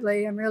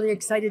 absolutely. I'm really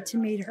excited to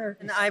meet her.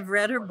 And I've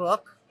read her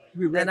book,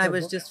 and I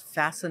was just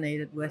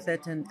fascinated with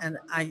it. And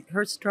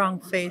her strong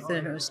faith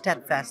and her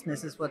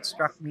steadfastness is what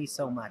struck me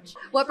so much.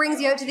 What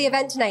brings you out to the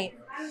event tonight?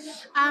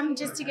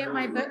 Just to get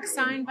my book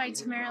signed by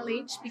Tamara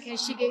Lich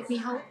because she gave me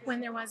hope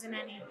when there wasn't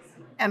any.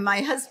 And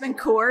my husband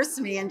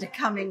coerced me into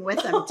coming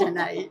with him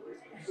tonight.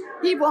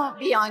 He won't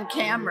be on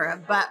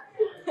camera, but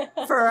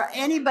for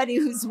anybody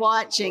who's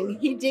watching,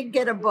 he did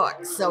get a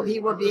book, so he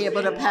will be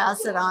able to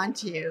pass it on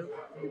to you.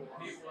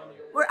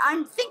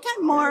 I'm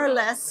more or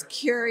less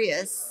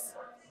curious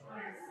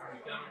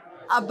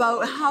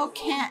about how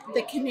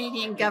the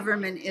Canadian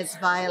government is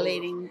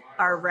violating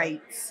our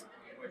rights.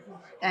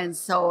 And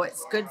so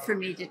it's good for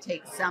me to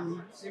take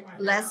some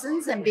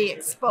lessons and be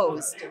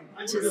exposed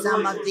to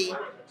some of the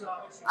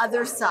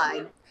other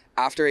side.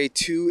 After a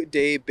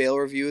 2-day bail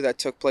review that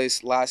took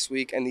place last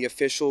week and the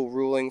official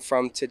ruling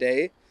from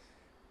today,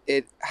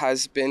 it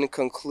has been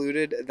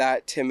concluded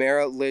that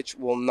Tamara Lich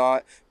will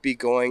not be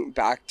going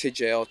back to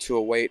jail to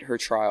await her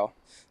trial.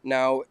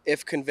 Now,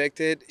 if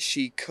convicted,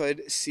 she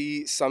could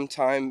see some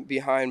time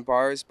behind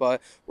bars,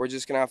 but we're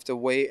just going to have to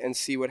wait and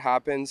see what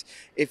happens.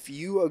 If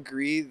you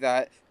agree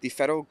that the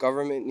federal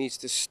government needs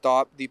to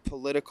stop the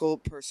political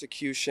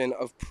persecution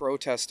of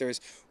protesters,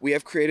 we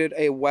have created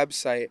a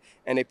website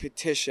and a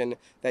petition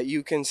that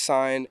you can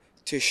sign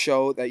to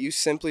show that you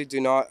simply do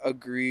not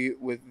agree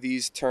with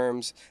these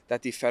terms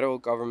that the federal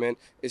government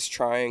is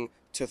trying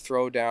to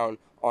throw down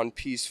on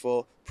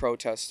peaceful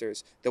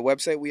protesters. The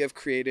website we have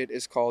created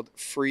is called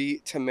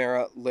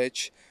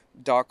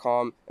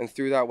freetamaralich.com, and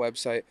through that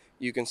website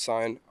you can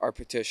sign our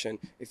petition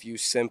if you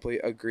simply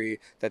agree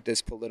that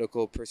this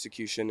political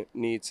persecution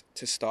needs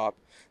to stop.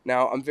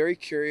 Now, I'm very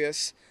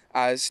curious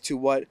as to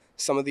what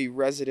some of the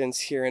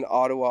residents here in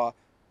Ottawa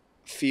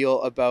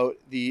feel about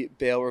the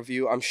bail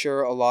review. I'm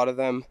sure a lot of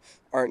them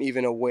aren't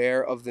even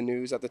aware of the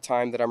news at the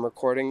time that I'm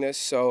recording this,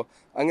 so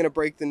I'm going to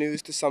break the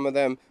news to some of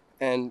them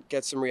and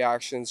get some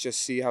reactions,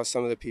 just see how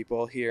some of the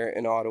people here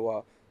in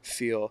Ottawa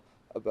feel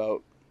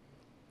about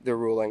the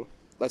ruling.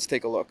 Let's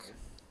take a look.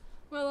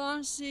 Well,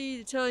 honestly,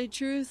 to tell you the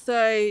truth,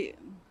 the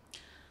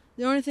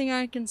only thing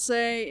I can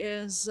say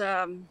is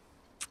I'm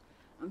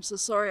so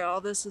sorry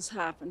all this has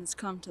happened. It's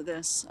come to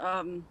this.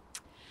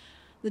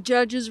 The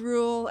judges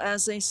rule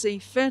as they see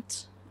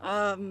fit.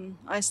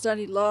 I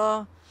studied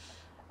law.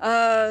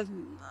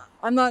 I'm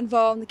not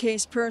involved in the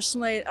case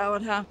personally, I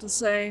would have to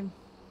say.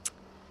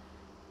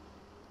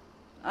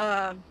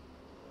 I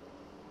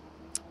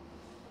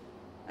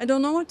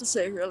don't know what to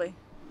say, really.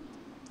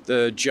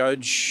 The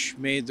judge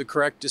made the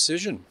correct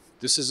decision.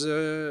 This is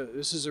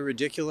a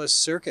ridiculous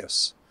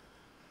circus.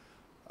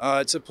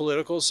 It's a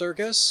political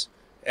circus.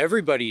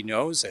 Everybody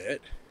knows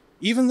it.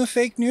 Even the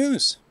fake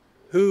news,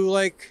 who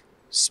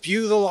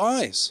spew the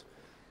lies.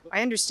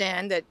 I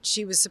understand that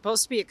she was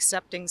supposed to be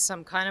accepting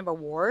some kind of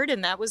award,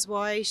 and that was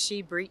why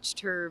she breached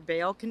her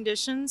bail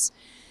conditions.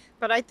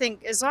 But I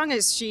think as long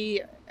as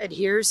she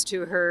adheres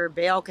to her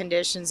bail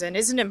conditions and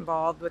isn't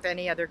involved with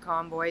any other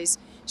convoys,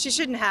 she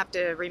shouldn't have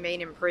to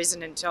remain in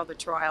prison until the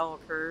trial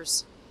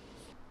occurs.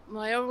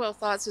 My overall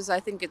thoughts is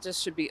I think it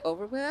just should be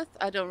over with.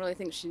 I don't really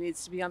think she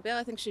needs to be on bail.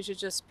 I think she should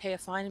just pay a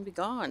fine and be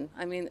gone.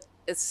 I mean,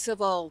 it's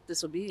civil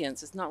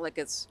disobedience. It's not like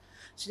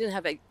she didn't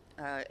have a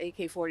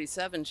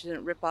AK-47. She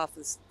didn't rip off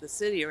the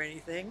city or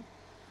anything.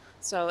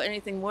 So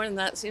anything more than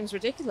that seems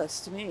ridiculous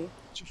to me.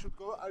 She should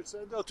go, I'll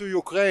send her to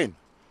Ukraine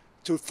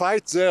to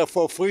fight there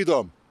for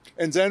freedom.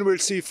 And then we'll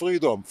see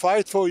freedom.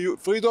 Fight for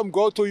freedom,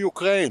 go to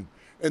Ukraine.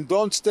 And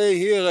don't stay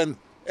here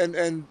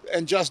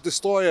and just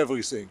destroy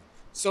everything.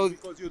 So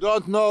because you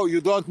don't know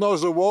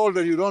the world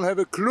and you don't have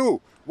a clue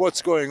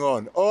what's going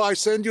on. Or I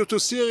send you to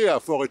Syria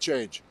for a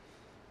change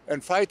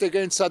and fight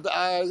against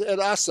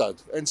Assad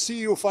and see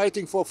you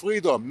fighting for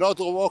freedom, not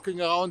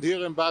walking around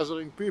here and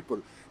bothering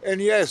people. And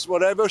yes,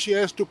 whatever she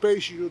has to pay,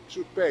 she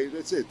should pay.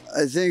 That's it.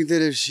 I think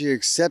that if she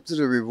accepted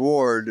a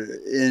reward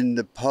in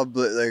the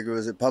public,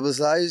 was it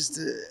publicized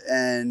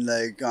and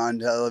on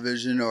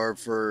television or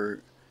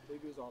for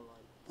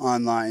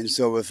online,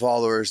 so with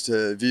followers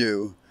to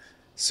view.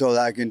 So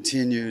that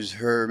continues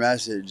her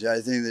message.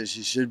 I think that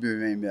she should be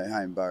remain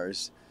behind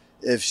bars.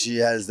 If she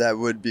has, that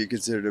would be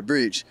considered a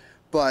breach.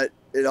 But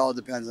it all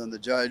depends on the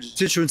judge.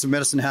 Constituents of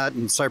Medicine Hat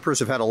and Cypress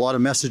have had a lot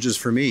of messages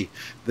for me.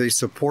 They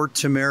support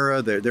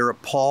Tamara. They're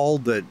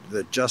appalled that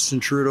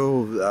Justin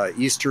Trudeau,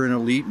 Eastern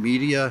elite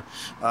media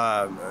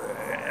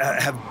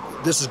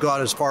this has got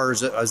as far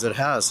as it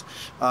has.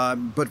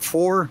 But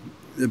for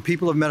the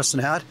people of Medicine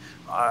Hat,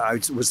 I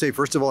would say,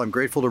 first of all, I'm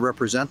grateful to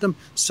represent them.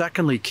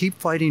 Secondly, keep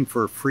fighting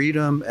for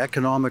freedom,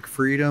 economic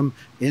freedom,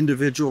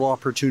 individual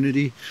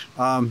opportunity.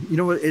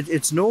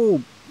 It's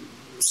no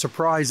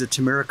surprise that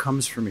Tamara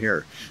comes from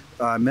here.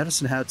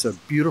 Medicine Hat's a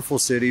beautiful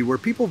city where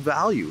people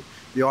value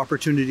the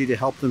opportunity to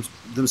help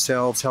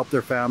themselves, help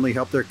their family,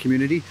 help their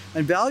community,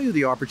 and value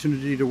the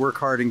opportunity to work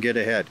hard and get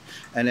ahead.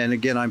 And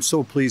again, I'm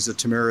so pleased that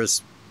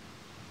Tamara's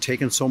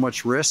taken so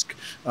much risk,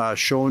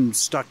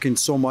 stuck in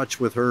so much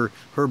with her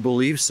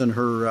beliefs and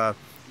her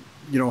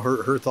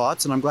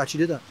thoughts, and I'm glad she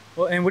did that.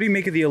 Well, and what do you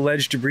make of the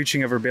alleged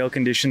breaching of her bail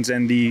conditions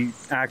and the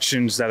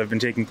actions that have been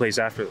taking place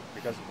after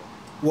because of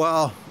it?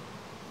 Well,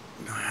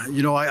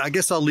 I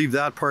guess I'll leave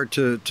that part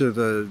to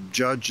the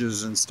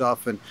judges and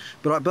stuff.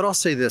 But I'll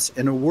say this: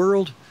 in a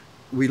world,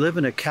 we live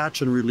in a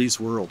catch and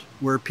release world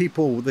where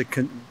people that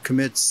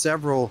commit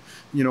several,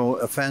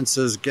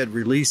 offenses get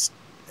released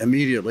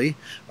immediately.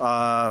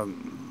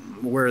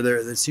 Where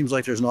it seems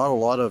like there's not a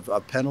lot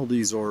of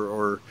penalties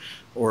or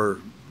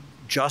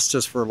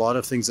justice for a lot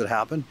of things that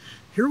happen.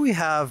 Here we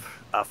have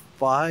a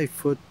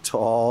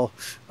 5-foot-tall,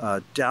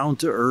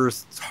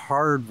 down-to-earth,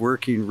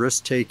 hard-working,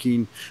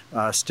 risk-taking,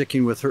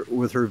 sticking with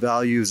her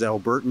values,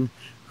 Albertan,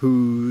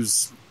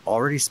 who's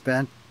already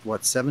spent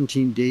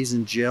 17 days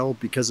in jail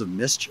because of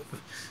mischief.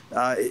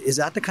 Is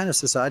that the kind of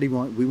society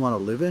we want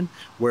to live in,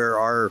 where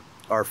our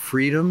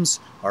freedoms,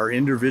 our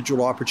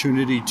individual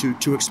opportunity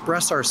to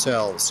express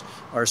ourselves,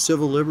 our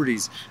civil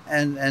liberties,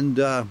 and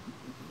are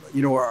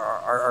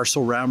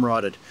so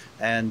ramrodded?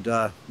 And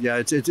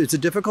it's a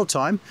difficult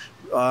time.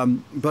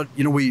 But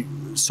we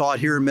saw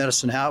it here in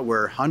Medicine Hat,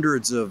 where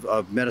hundreds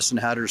of Medicine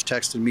Hatters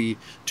texted me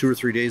 2 or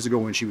 3 days ago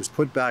when she was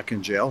put back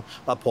in jail,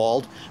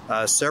 appalled.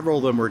 Several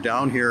of them were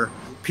down here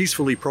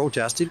peacefully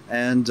protesting,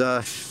 and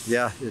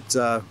it's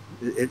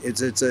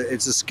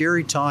a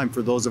scary time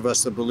for those of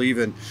us that believe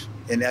in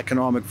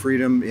economic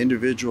freedom,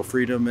 individual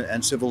freedom,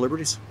 and civil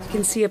liberties. You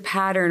can see a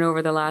pattern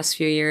over the last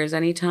few years.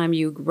 Anytime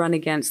you run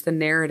against the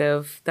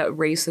narrative that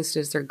racist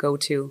is their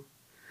go-to,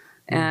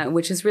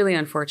 which is really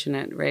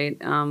unfortunate, right?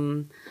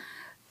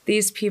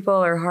 These people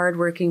are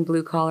hardworking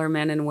blue-collar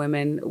men and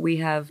women. We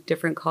have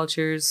different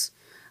cultures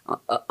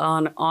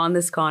on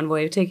this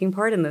convoy, taking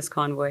part in this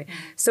convoy.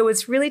 So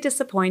it's really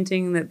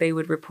disappointing that they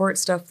would report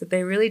stuff that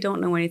they really don't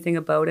know anything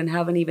about and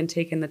haven't even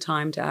taken the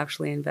time to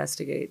actually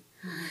investigate.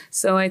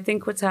 So I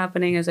think what's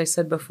happening, as I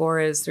said before,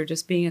 is they're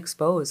just being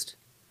exposed,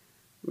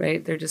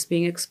 right? They're just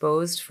being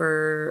exposed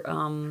for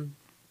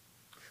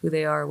who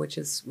they are, which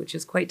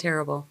is quite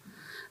terrible.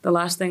 The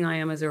last thing I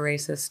am is a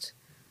racist.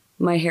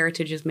 My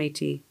heritage is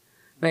Métis,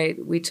 right?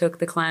 We took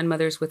the clan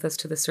mothers with us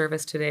to the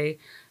service today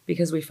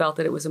because we felt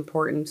that it was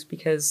important,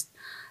 because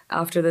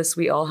after this,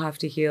 we all have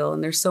to heal.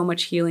 And there's so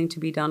much healing to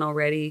be done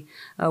already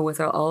with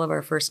all of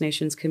our First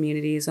Nations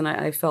communities. And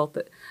I felt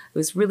that it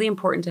was really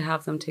important to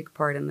have them take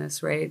part in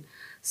this, right?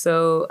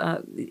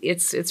 So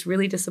it's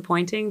really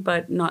disappointing,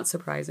 but not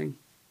surprising.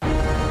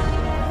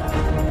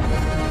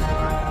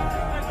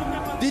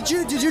 Did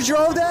you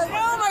draw that?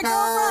 No, my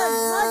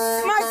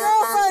girlfriend! My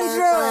girlfriend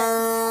drew it!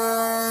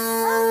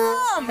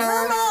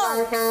 Her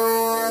mom!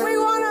 We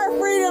want our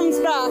freedoms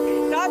back.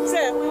 That's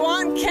it. We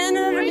want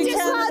Canada to be Canada again. We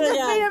just want the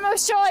freedom of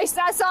choice,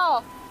 that's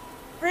all.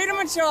 Freedom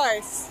of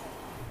choice.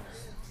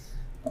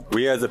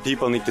 We as a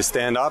people need to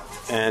stand up,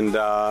 and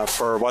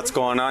for what's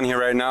going on here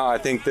right now, I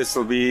think this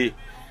will be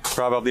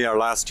probably our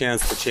last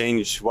chance to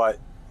change what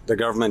the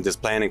government is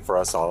planning for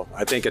us all.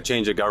 I think a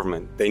change of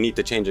government. They need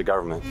to change the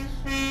government.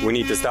 We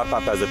need to step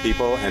up as a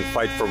people and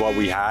fight for what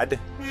we had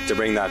to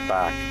bring that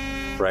back,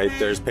 right?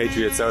 There's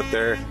patriots out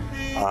there.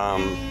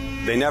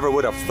 They never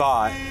would have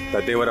thought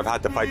that they would have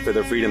had to fight for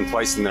their freedom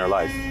twice in their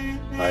life,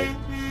 right?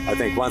 I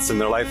think once in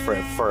their life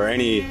for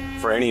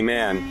any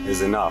man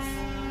is enough.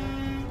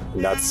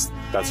 And that's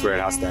where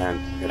it has to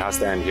end. It has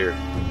to end here.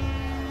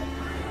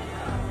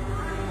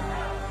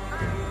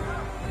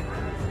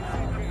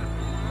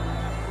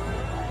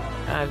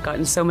 I've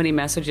gotten so many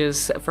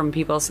messages from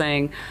people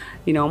saying,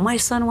 my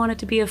son wanted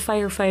to be a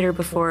firefighter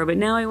before, but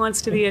now he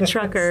wants to be a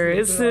trucker.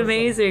 It's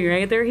amazing,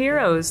 right? They're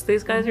heroes.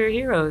 These guys are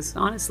heroes.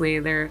 Honestly,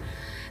 they're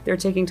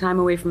taking time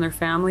away from their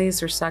families.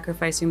 They're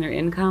sacrificing their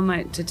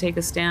income to take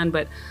a stand.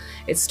 But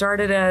it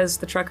started as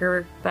the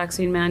trucker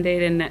vaccine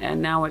mandate,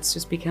 and now it's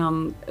just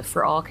become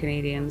for all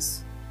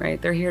Canadians,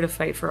 right? They're here to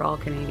fight for all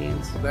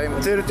Canadians.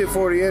 I'm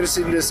 34 years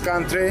in this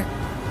country.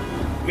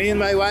 Me and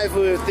my wife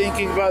were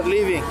thinking about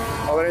leaving,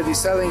 already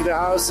selling the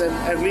house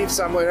and live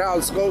somewhere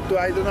else, go to,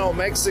 I don't know,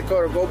 Mexico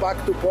or go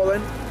back to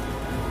Poland.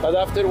 But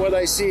after what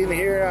I see in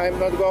here, I'm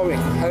not going.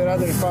 I'd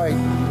rather fight.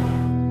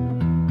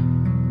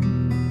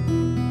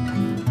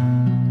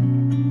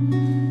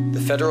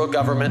 federal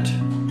government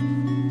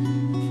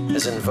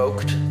has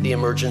invoked the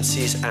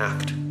Emergencies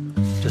Act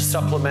to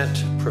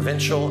supplement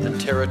provincial and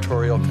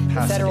territorial capacity.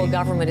 The federal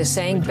government is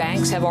saying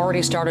banks have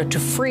already started to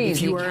freeze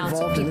if you the are accounts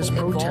involved of in this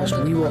people protest,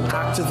 involved. we will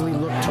actively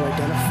look to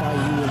identify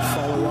you and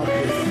follow up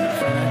with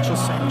financial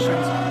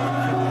sanctions.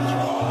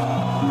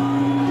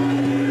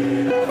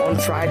 On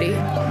Friday,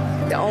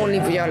 the only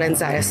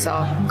violence I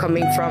saw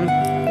coming from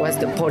was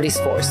the police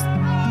force.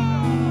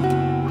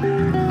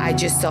 I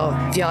just saw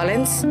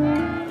violence,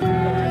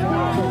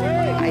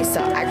 I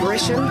saw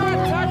aggression,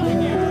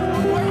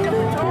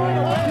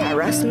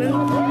 harassment,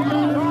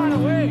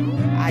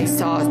 I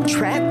saw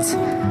threats,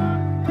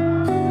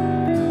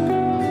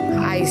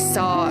 I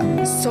saw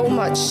so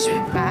much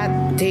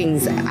bad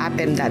things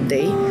happen that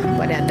day,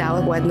 but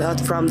that was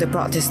not from the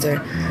protester.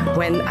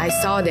 When I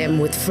saw them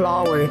with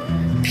flower,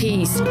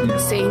 peace,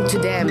 saying to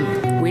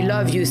them, we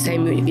love you,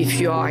 same if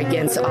you are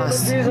against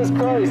us. Jesus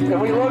Christ, and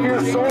we love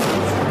your soul.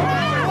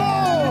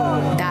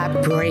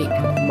 That break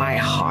my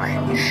heart.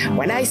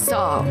 When I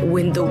saw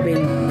window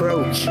being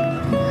broke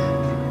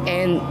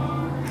and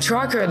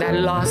trucker that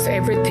lost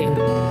everything,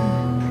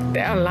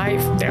 their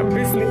life, their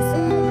business,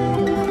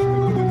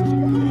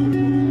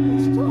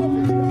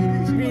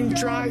 being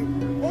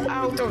dragged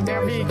out of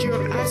their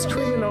vehicle as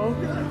criminal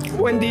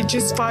when they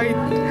just fight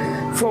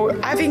for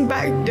having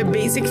back the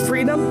basic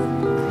freedom.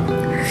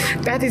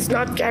 That is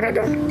not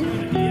Canada.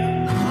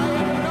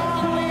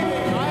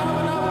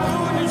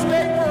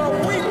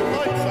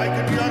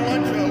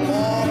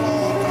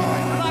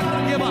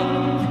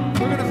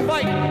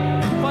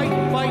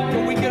 Fight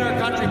till we get our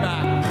country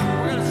back.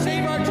 We're going to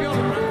save our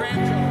children, our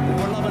grandchildren.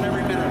 We're loving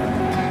every minute of it.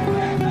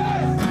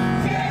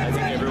 I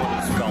think everyone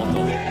has felt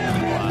over the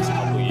last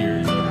couple of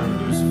years, everyone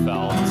who's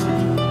felt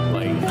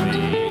like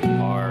they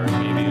are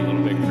maybe a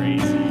little bit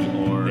crazy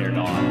or they're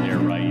not, they're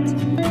right.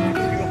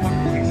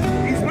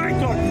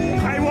 Inspector,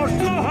 I was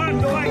so hard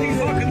to ride this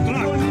fucking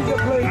truck.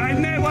 I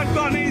never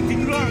done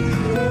anything wrong.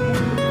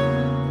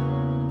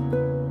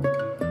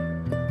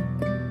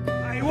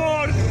 I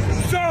worked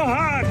so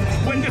hard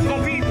when the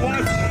COVID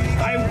was.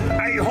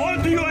 I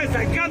hold the US,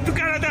 I come to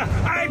Canada,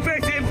 I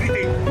face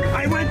everything.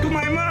 I went to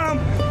my mom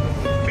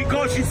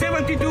because she's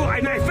 72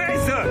 and I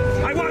faced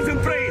her. I wasn't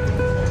afraid.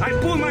 I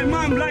put my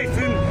mom's life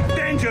in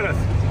danger.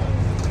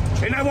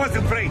 And I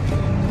wasn't afraid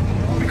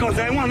because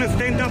I want to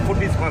stand up for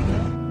this country.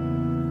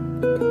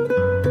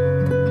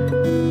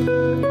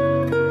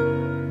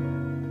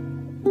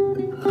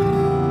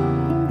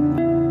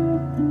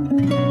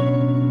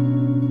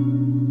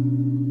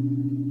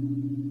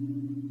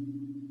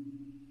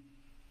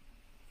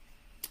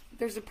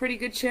 There's a pretty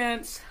good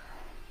chance.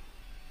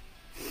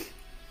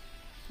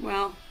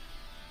 Well,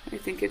 I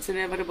think it's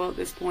inevitable at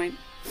this point.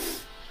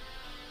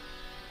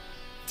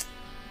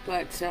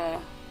 But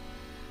I'll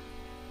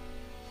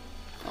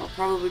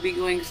probably be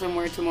going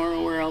somewhere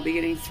tomorrow where I'll be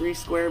getting 3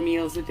 square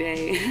meals a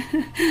day.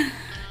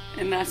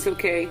 And that's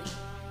okay.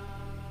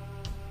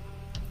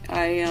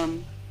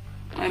 I'm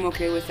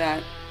okay with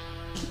that.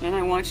 And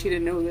I want you to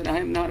know that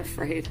I'm not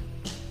afraid.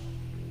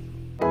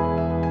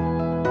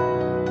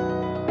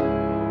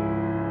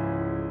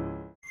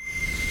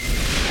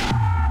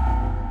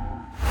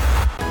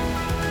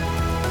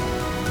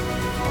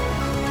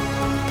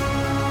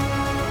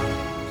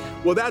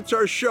 Well, that's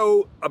our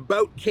show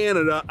about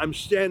Canada. I'm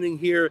standing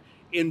here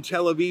in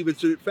Tel Aviv.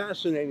 It's a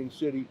fascinating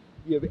city.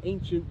 You have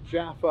ancient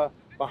Jaffa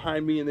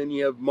behind me, and then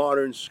you have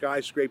modern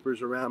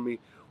skyscrapers around me.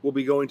 We'll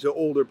be going to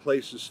older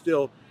places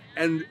still,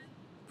 and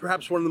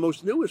perhaps one of the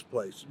most new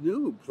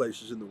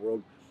places in the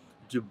world,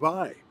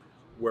 Dubai,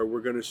 where we're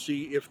going to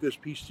see if this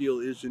peace deal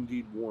is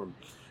indeed warm.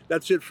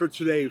 That's it for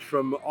today.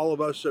 From all of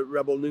us at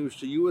Rebel News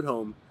to you at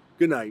home,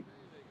 good night,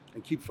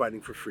 and keep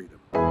fighting for freedom.